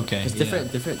 Yeah, Okay. it's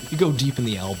different. Different. If you go deep in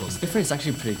the album. It's different. It's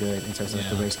actually pretty good in terms of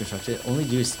the Yeah. way it's constructed. Only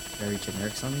you is very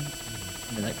generic sounding.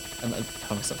 I mean, like I'm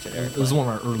telling myself generic. It was but one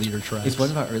of our earlier tracks. It's one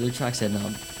of our earlier tracks, and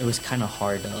it was kind of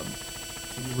hard.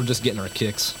 We're just getting our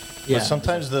kicks. Yeah. But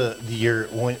sometimes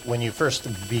when you first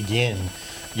begin,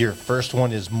 your first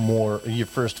one is your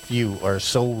first few are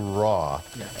so raw,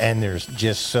 Yeah. and there's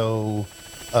just so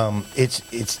it's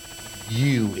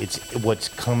what's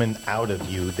coming out of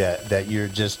you that you're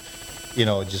just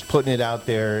just putting it out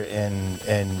there,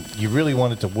 and you really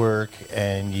want it to work,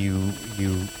 and you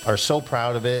are so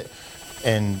proud of it,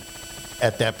 and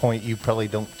at that point you probably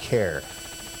don't care.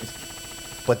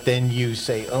 But then you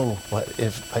say, "Oh, what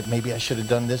if maybe I should have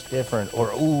done this different?"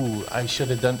 Or, "Ooh, I should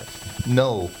have done."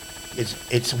 No,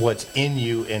 it's what's in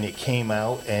you, and it came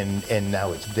out, and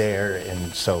now it's there,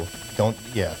 and so don't.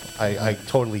 Yeah, I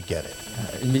totally get it.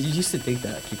 I mean, you used to think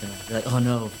that, keeping you're like, oh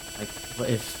no, like what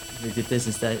if we did this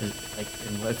instead? Like,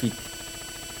 and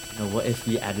what if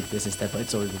we added this instead? But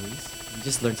it's already released. You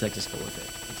just learn to just go with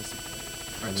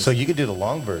it. So you could do the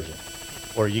long version,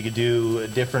 or you could do a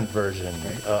different version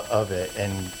of it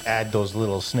and add those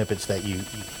little snippets that you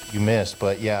missed.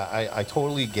 But yeah, I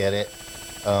totally get it.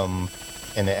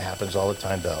 And it happens all the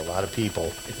time to a lot of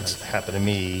people. It's happened to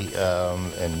me,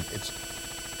 and it's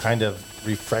kind of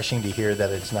refreshing to hear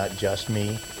that it's not just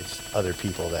me; it's other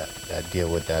people that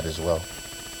deal with that as well.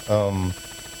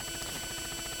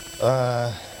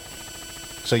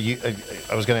 So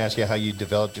I was going to ask you how you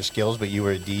developed your skills, but you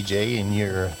were a DJ and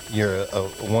you're a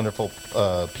wonderful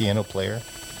piano player.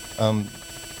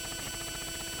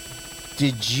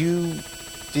 Did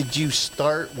you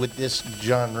start with this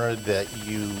genre that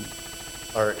you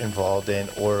are involved in,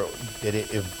 or did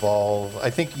it evolve? I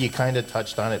think you kind of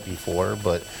touched on it before,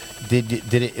 but did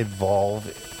it evolve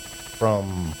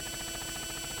from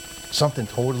something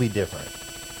totally different?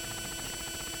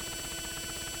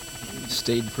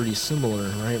 Stayed pretty similar,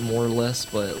 right? More or less,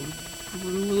 but a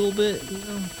little bit,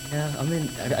 Yeah, I mean,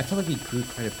 I felt like we grew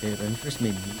quite a bit when we first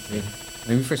made music.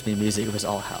 When we first made music, it was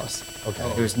all house. Okay.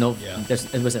 There was no, Yeah.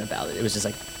 it wasn't a ballad. It was just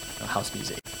like house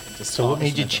music. Just So all what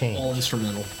made you instrumental. all change?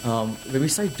 instrumental. When we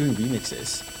started doing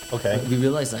remixes, Okay. we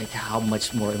realized like how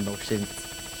much more emotion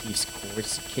Keith's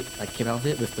chords came out of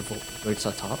it with the words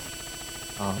on top,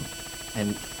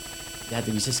 and yeah,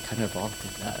 we just kind of evolved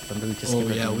from that. Remember we just kept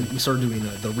doing we started doing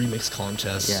the remix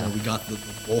contest. Yeah. So we got the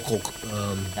vocal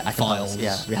the acapellas. files.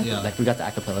 Yeah, we had we got the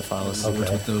acapella files, We worked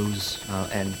Okay. with those.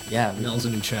 and yeah, And that was a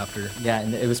new chapter. yeah,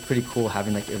 and it was pretty cool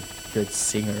having like a good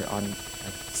singer on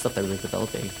like stuff that we were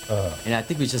developing. And I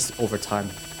think we just over time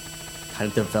kind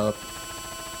of developed.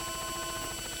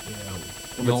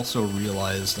 Yeah. We also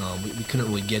realized we couldn't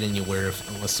really get anywhere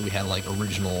unless we had like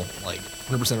original, like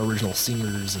 100% original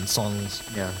singers and songs.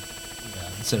 Yeah,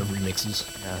 Instead of remixes.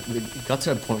 yeah. We got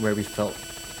to a point where we felt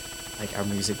like our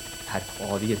music had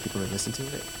quality and people would listen to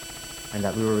it, and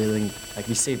that we were really like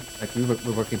we were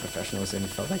working professionals, and we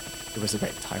felt like it was the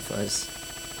right time for us,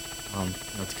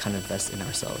 to kind of invest in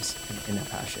ourselves in that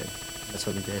passion. That's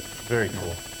what we did. Very Yeah.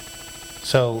 cool.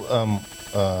 So,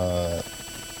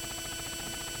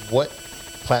 what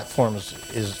platforms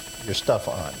is your stuff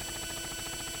on?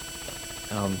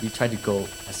 We tried to go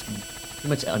as pretty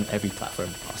much on every platform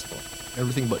possible.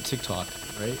 Everything but TikTok,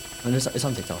 right? And it's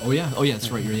on TikTok. Oh yeah,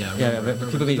 that's right. Yeah, Yeah, remember-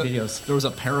 but people made there- videos. There was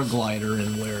a paraglider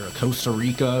in Costa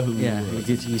Rica who Yeah, we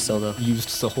did use solo. used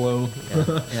solo.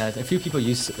 Yeah, yeah, a few people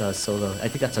use solo. I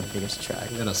think that's our biggest track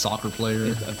We had a soccer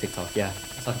player. on TikTok. Yeah,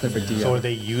 soccer for Yeah. DR. So are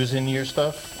they using your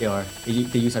stuff? They are.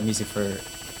 They use our music for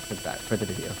the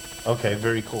video. Okay,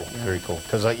 very cool, Yeah. very cool.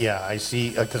 Because I see,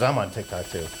 because I'm on TikTok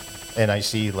too, and I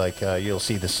see like you'll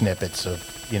see the snippets of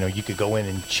you could go in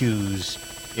and choose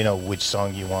which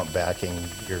song you want backing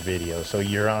your video. So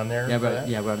you're on there. Yeah, for but that?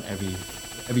 yeah, we're on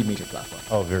every major platform.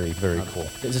 Oh, very very cool.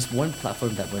 There's just one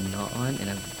platform that we're not on, and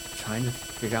I'm trying to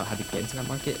figure out how to get into that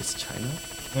market. It's China.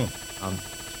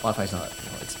 Spotify's not,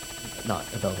 it's not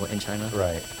available in China.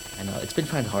 Right. And it's been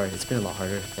kind of hard. It's been a lot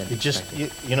harder than You just,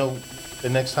 expected. you know, the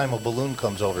next time a balloon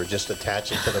comes over, just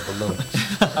attach it to the balloon.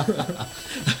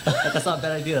 That's not a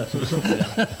bad idea.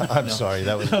 I'm sorry,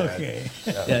 that was bad. Okay.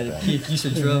 That was Yeah, bad. Keith, use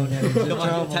your drone. Come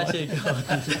on, attach it.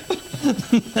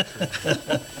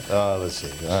 Let's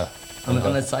see. On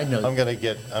a side note, I'm gonna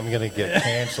get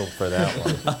canceled for that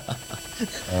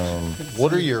one.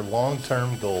 What are your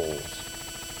long-term goals?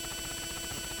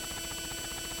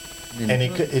 And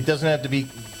it doesn't have to be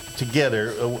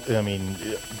together. I mean,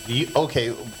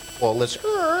 okay. Well, let's.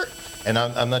 And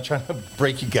I'm not trying to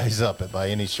break you guys up by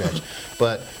any stretch,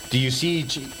 but do you see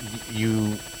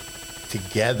you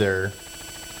together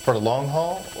for the long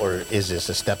haul, or is this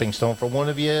a stepping stone for one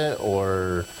of you,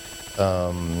 or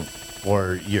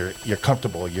you're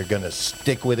comfortable, you're gonna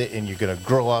stick with it, and you're gonna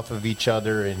grow off of each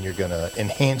other, and you're gonna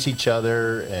enhance each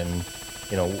other, and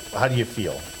how do you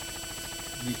feel?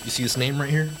 You see this name right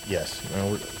here? Yes.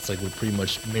 It's like we're pretty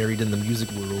much married in the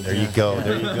music world. There you go.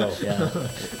 There you go.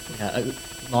 yeah.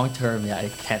 Long term, I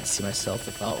can't see myself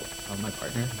without my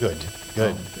partner. Good.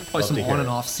 Probably Love some to hear on and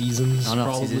it. off seasons. On and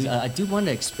off probably. seasons. I do want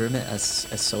to experiment as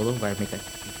solo, where I make like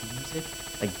goofy music,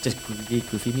 like just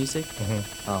goofy music,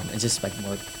 and just like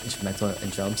more instrumental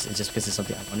and drums, and just because it's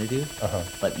something I want to do.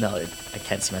 But no, I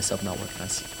can't see myself not working on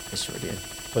Chris Jourdian.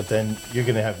 But then you're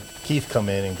going to have Keith come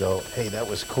in and go, hey, that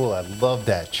was cool. I love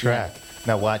that track.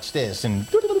 Now watch this. And,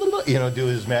 do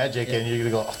his magic. Yeah. And you're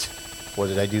going to go, oh, what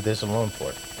did I do this alone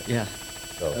for? Yeah.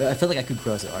 So, I feel like I could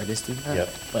grow as an artist doing that. Yep.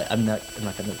 But I'm not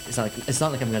gonna. It's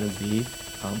not like I'm gonna leave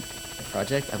the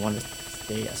project. I want to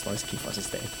stay as long as Keith wants to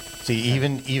stay. see,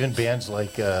 even bands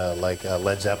like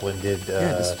Led Zeppelin did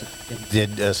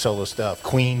solo stuff.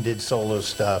 Queen did solo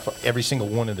stuff. Every single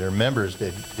one of their members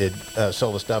did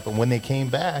solo stuff. And when they came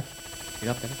back, You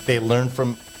got better. they learned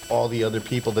from all the other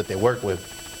people that they work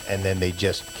with, and then they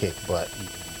just kick butt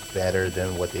better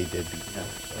than what they did before.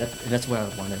 Yeah. That's what I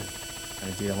want to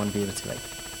kind of do. I want to be able to like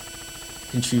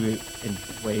contribute in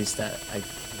ways that I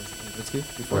wasn't able to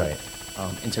before. Right.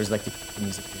 In terms of like the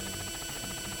music theory and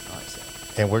whatnot. So.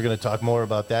 And we're going to talk more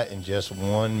about that in just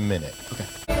 1 minute. Okay.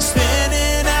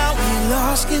 Spinning out, we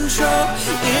lost control.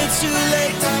 It's too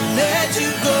late to let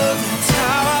you go. That's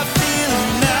how I feel,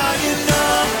 and now you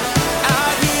know.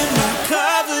 I hear my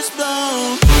covers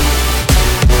blown.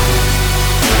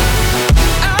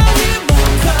 I hear my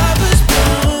covers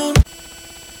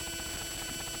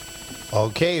blown.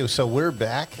 Okay, so we're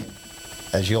back.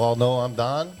 As you all know, I'm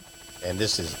Don, and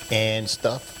this is And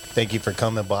Stuff. Thank you for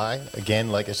coming by. Again,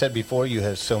 like I said before, you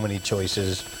have so many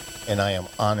choices, and I am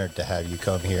honored to have you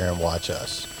come here and watch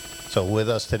us. So with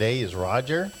us today is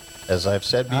Roger, as I've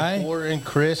said Hi. before, and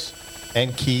Chris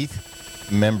and Keith,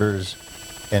 members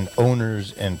and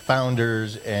owners and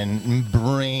founders and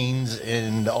brains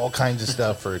and all kinds of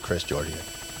stuff for Chris Jourdian.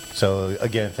 So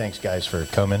again, thanks guys for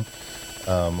coming.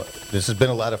 This has been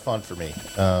a lot of fun for me.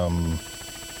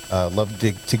 Love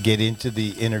to get into the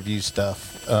interview stuff.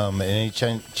 And any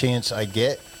chance I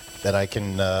get that I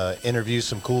can interview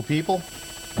some cool people,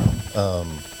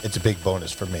 it's a big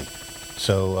bonus for me.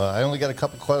 So I only got a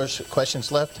couple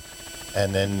questions left,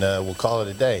 and then we'll call it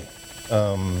a day.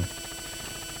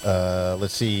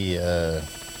 Let's see.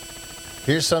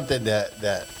 Here's something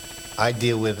that I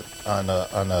deal with on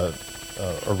a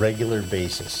regular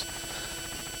basis,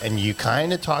 and you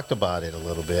kind of talked about it a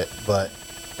little bit, but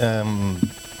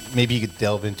maybe you could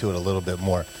delve into it a little bit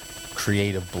more.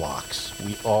 Creative blocks.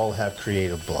 We all have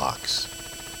creative blocks.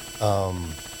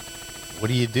 What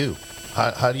do you do?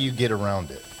 How do you get around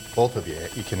it? Both of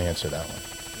you can answer that one.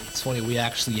 It's funny, we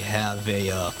actually have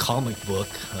a comic book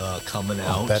coming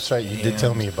out. That's right. You did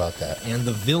tell me about that. And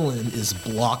the villain is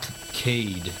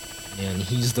Blockade, and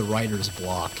he's the writer's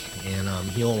block. And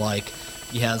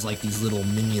he has like these little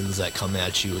minions that come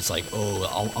at you. It's like,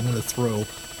 I'm going to throw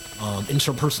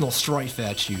interpersonal strife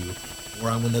at you, or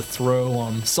I'm going to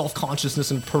throw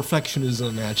self-consciousness and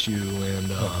perfectionism at you. And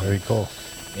Very cool.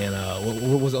 And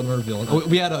what was another villain? Oh,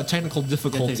 we had technical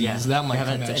difficulties. Yeah. That might We have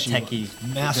come a at you.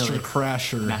 techie Master villain.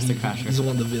 Crasher. Master Crasher. He's one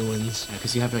of the villains.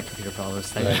 Because you have like computer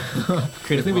problems. Like, I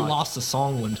creative think we block. lost a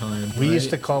song one time. We right?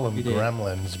 used to call them We did.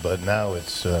 gremlins, but now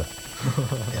it's yeah,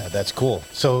 that's cool.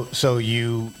 So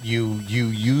you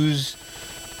use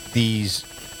these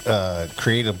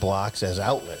creative blocks as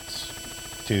outlets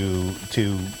to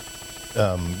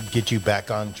get you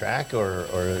back on track, or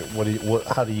what do you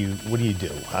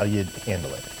do? How do you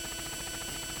handle it?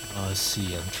 Let's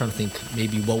see. I'm trying to think.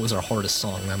 Maybe what was our hardest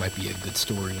song? That might be a good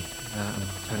story. I'm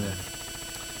trying to.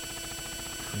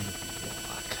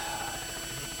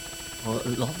 Well, a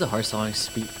lot of the hard songs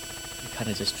we kind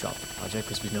of just drop the project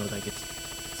because we know like it's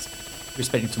we're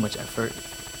spending too much effort,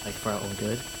 like for our own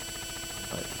good.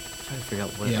 But trying to figure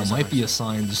out what. Yeah, is it might our- be a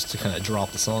sign just to kind of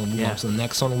drop the song and move Yeah. on to the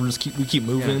next song. We keep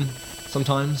moving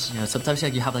sometimes. Yeah, sometimes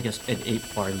like you have like an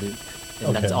 8-bar loop,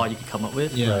 and that's Okay. all you can come up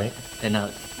with. Yeah. Right. And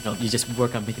you just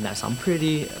work on making that sound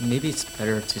pretty. Maybe it's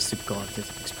better to go on to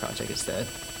the next project instead.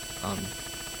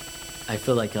 I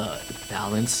feel like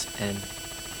balance and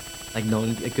like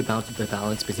knowing a good balance, the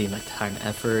balance between like time,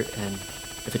 effort, and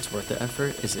if it's worth the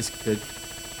effort is good.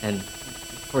 And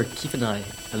for Keith and I,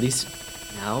 at least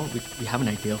now, we have an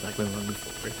idea of like when we want to move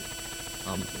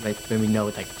forward. Like when we know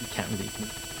like we can't really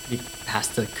be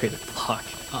past the creative block.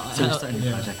 So we're starting a new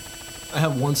yeah. project. I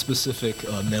have one specific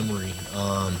memory.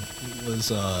 It was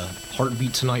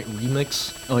Heartbeat Tonight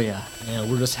remix. Oh yeah. And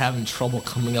we're just having trouble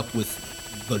coming up with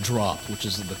the drop, which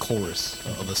is the chorus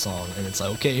of the song. And it's like,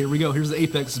 okay, here we go. Here's the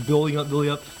apex, building up, building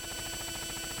up.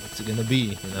 What's it gonna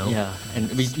be? You know? Yeah, and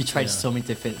we tried Yeah. so many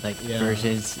different like Yeah.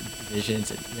 versions,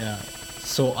 visions, and Yeah.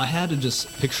 So I had to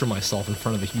just picture myself in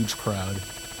front of a huge crowd.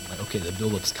 I'm like, okay, the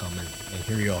build-up's coming, and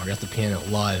here you are. You have to pan it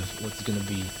live. What's it gonna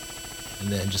be? And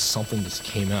then just something just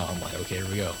came out. I'm like, okay, here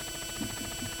we go.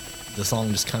 The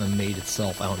song just kind of made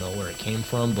itself. I don't know where it came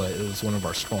from, but it was one of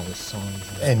our strongest songs.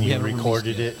 And We you haven't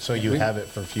recorded released it, so you We- have it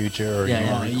for future, or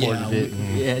Yeah, you yeah. recorded it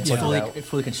and yeah, it's put fully it out?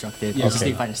 fully constructed. Yeah. You just Okay.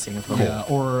 need to find a singer for Yeah, it.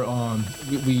 or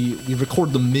we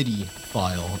record the MIDI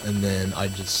file, and then I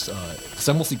just because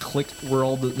I mostly click where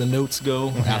all the notes go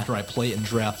after I play it and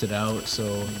draft it out.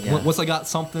 So Yeah. once I got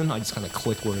something, I just kind of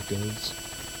click where it goes.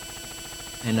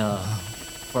 And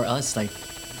for us, like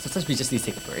sometimes we just need to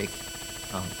take a break.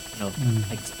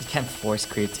 Like you can't force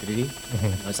creativity.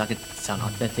 It's not gonna sound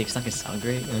authentic. It's not gonna sound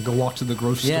great. And go walk to the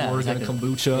grocery store, exactly. get a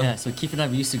kombucha. Yeah, so Keith and I,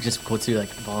 we used to just go to like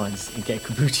Vaughn's and get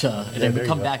kombucha, and then there we you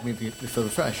come go. back, maybe we feel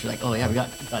refreshed. We're like, oh yeah, we got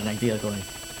an idea going,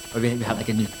 or we have like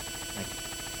a new, like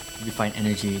we find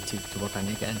energy to work on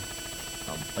it again.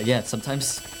 But yeah,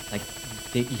 sometimes like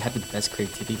you have the best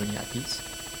creativity when you're at peace,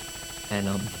 and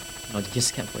you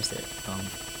just can't force it.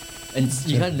 And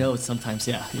you gotta know sometimes,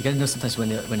 you gotta know sometimes when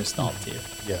to stop too.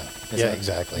 Yeah, 'Cause, yeah, like,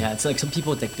 exactly. Yeah, it's like some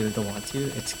people like they don't want to.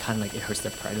 It's kind of like it hurts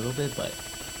their pride a little bit, but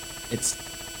it's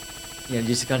you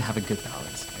just gotta have a good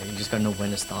balance. Right? You just gotta know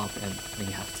when to stop and when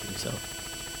you have to. So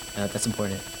that's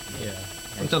important. Yeah.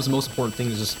 Sometimes the most important thing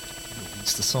is just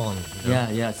release the song. You know?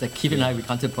 Yeah. It's like Keith and I, we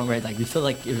got to the point where like we feel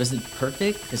like it wasn't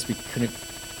perfect because we couldn't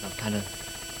kind of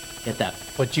get that.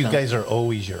 But you balance. guys are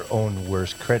always your own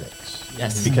worst critics.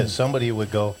 Yes. Because somebody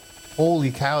would go,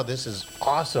 "Holy cow, this is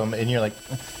awesome," and you're like,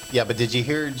 "Yeah, but did you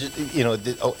hear?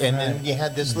 And then you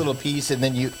had this little piece, and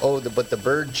then but the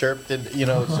bird chirped, and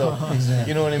so Exactly.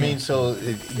 you know what I mean. So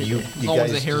you It's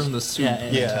always guys a hair just- in the suit Yeah,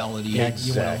 yeah. mentality Yeah, you want to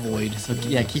exactly. avoid. So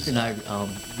yeah, Keith and I,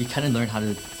 we kind of learned how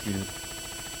to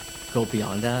go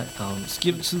beyond that. Just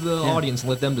give it to the Yeah. audience and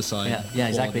let them decide. Yeah,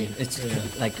 exactly. quality.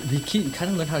 It's like we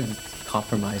kind of learn how to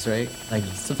compromise, right? Like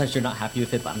sometimes you're not happy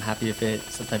with it, but I'm happy with it.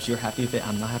 Sometimes you're happy with it,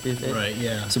 I'm not happy with it. Right,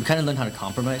 yeah. So we kind of learn how to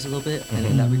compromise a little bit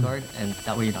in that regard, and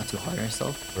that way you're not too hard on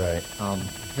yourself. right.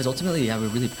 Because ultimately, we're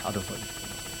really proud of what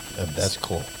we do. That's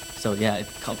cool. So yeah,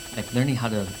 like learning how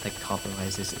to like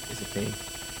compromise is a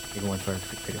big one for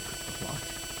creative block.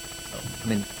 So I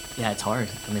mean, yeah, it's hard.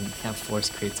 I mean, you can't force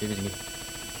creativity.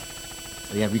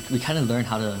 So yeah, we kind of learn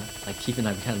how to like Keith and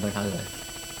I. We kind of learn how to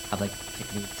have like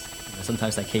techniques.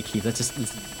 Sometimes like, hey Keith, let's just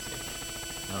listen to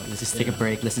music. Let's just take a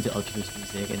break, listen to other people's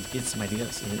music, and get some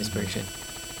ideas and inspiration.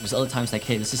 There's other times like,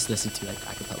 hey, let's just listen to like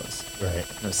acapellas.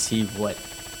 Right. See what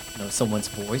someone's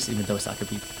voice, even though it's not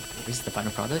gonna be the voice, the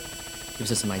final product,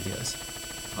 gives us some ideas.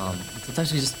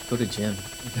 Sometimes we just go to gym.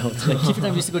 Like Keith and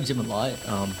I used to go to gym a lot.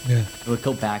 Yeah. We'd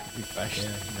go back refreshed,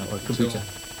 or kombucha.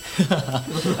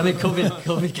 I mean,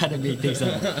 COVID kind of made things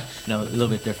a little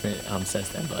bit different since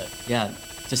then. But yeah,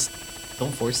 just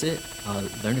don't force it.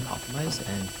 Learn to compromise,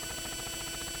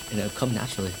 and it'll come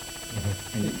naturally.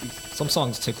 And Some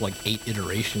songs take like 8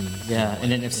 iterations. yeah, and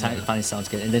then if it finally sounds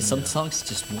good, and then some songs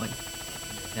just one.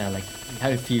 Yeah, like we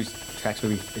had a few tracks where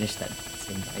we finished that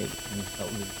same night and we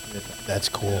felt really good. That's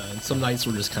cool. Yeah, and some nights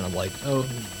were just kind of like, oh,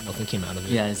 nothing came out of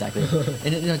it. Yeah, exactly.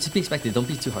 And to be expected. Don't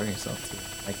be too hard on yourself too.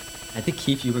 Like I think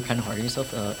Keith, you were kind of hard on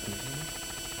yourself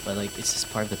originally, but like it's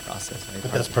just part of the process, right?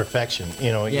 But Part that's of- perfection.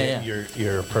 Yeah.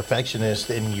 You're a perfectionist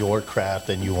in your craft,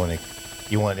 and you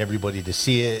want everybody to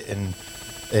see it,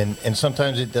 and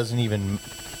sometimes it doesn't even.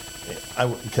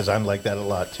 Because I'm like that a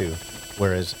lot too.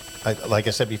 Whereas, like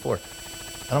I said before,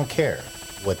 I don't care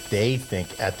what they think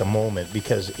at the moment,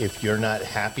 because if you're not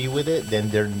happy with it, then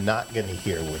they're not going to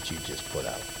hear what you just put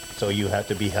out. So you have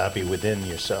to be happy within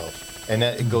yourself, and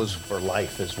that it goes for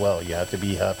life as well. You have to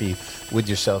be happy with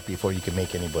yourself before you can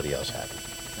make anybody else happy.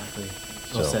 Exactly.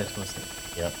 Well So- said. Well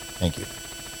said. Yep. Thank you.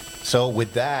 So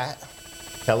with that,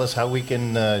 tell us how we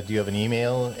can. Do you have an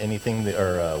email, anything,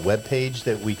 or a web page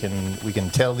that we can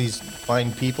tell these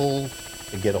fine people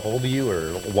to get a hold of you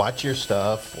or watch your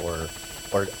stuff, or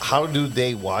how do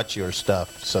they watch your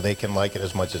stuff so they can like it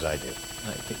as much as I do?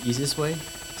 The easiest way,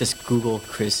 just Google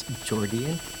Chris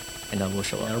Jourdian, and then we'll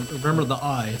show Yeah, up. remember the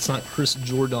I. It's not Chris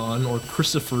Jourdan or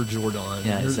Christopher Jourdan.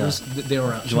 Yeah, it's, they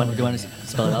are Do you want to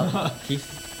spell it out,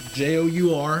 Keith?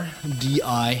 Jourdian.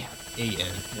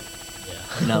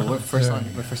 Yeah. No, we're first on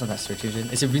that search engine.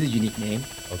 It's a really unique name.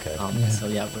 Okay. So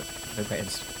yeah, we're right at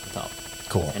the top.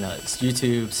 Cool. And it's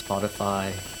YouTube,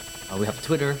 Spotify. We have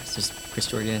Twitter. It's just Chris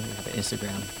Jourdian. We have an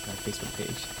Instagram, a Facebook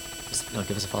page. Just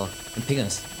give us a follow and ping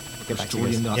us. We'll get back to you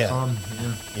guys. ChrisJordian.com.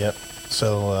 Yeah. Yep.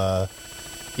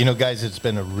 So, guys, it's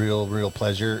been a real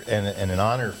pleasure and an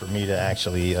honor for me to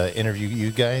actually interview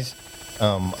you guys.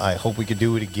 I hope we could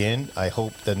do it again. I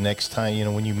hope the next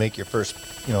time, when you make your first,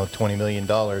 $20 million,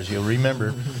 you'll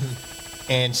remember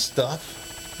and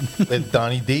stuff with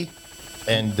Donnie D.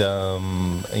 And,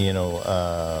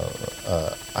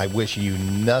 I wish you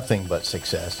nothing but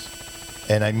success.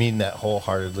 And I mean that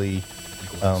wholeheartedly.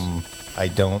 I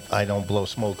don't blow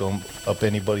smoke up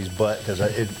anybody's butt because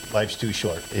life's too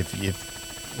short.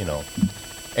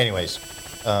 Anyways,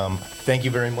 thank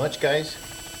you very much, guys.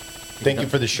 Thank you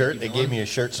for the shirt. They gave me a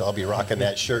shirt, so I'll be rocking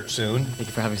that shirt soon. Thank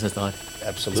you for having us on.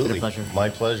 Absolutely. It's been a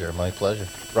pleasure. My pleasure.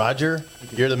 Roger,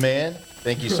 you're the man.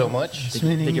 Thank you so much.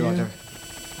 Thank you, Roger.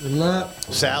 Good luck.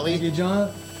 Sally. Thank you,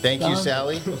 John. Thank you, Don.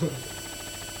 Sally.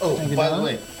 Oh, Thank you, by the Don.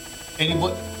 way,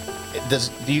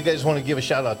 do you guys want to give a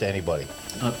shout out to anybody?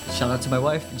 Shout out to my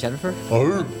wife, Jennifer.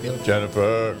 Oh,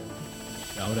 Jennifer.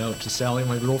 Shout out to Sally,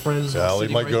 my girlfriend. Sally,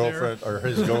 sitting my right girlfriend, or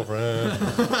his girlfriend.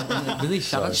 Really,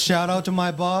 shout out. Shout out to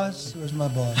my boss. Where's my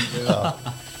boss?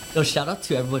 No, shout out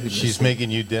to everyone who She's listened.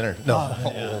 making you dinner. No,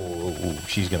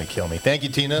 she's gonna kill me. Thank you,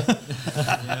 Tina.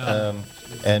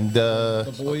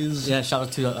 The boys. Yeah, shout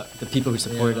out to the people who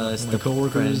support us, my the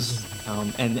coworkers.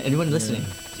 friends, and anyone listening.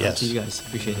 Shout out Yes. to you guys.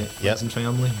 Appreciate it. Yep. And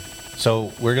family.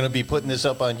 So we're gonna be putting this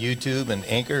up on YouTube and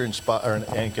Anchor and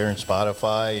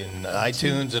Spotify and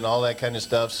iTunes and all that kind of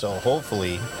stuff. So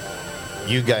hopefully,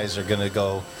 you guys are gonna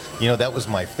go. That was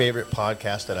my favorite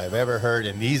podcast that I've ever heard,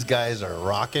 and these guys are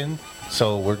rocking.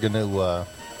 So we're gonna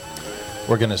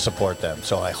support them.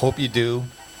 So I hope you do.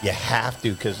 You have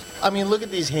to, because look at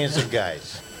these handsome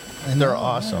guys. They're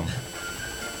awesome.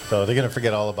 So they're gonna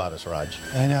forget all about us, Raj.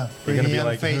 I know. They're gonna be Young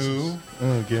like, faces. who?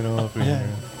 Oh, get off of Yeah. here.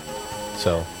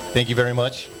 So thank you very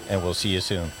much, and we'll see you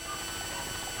soon.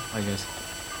 Bye, guys.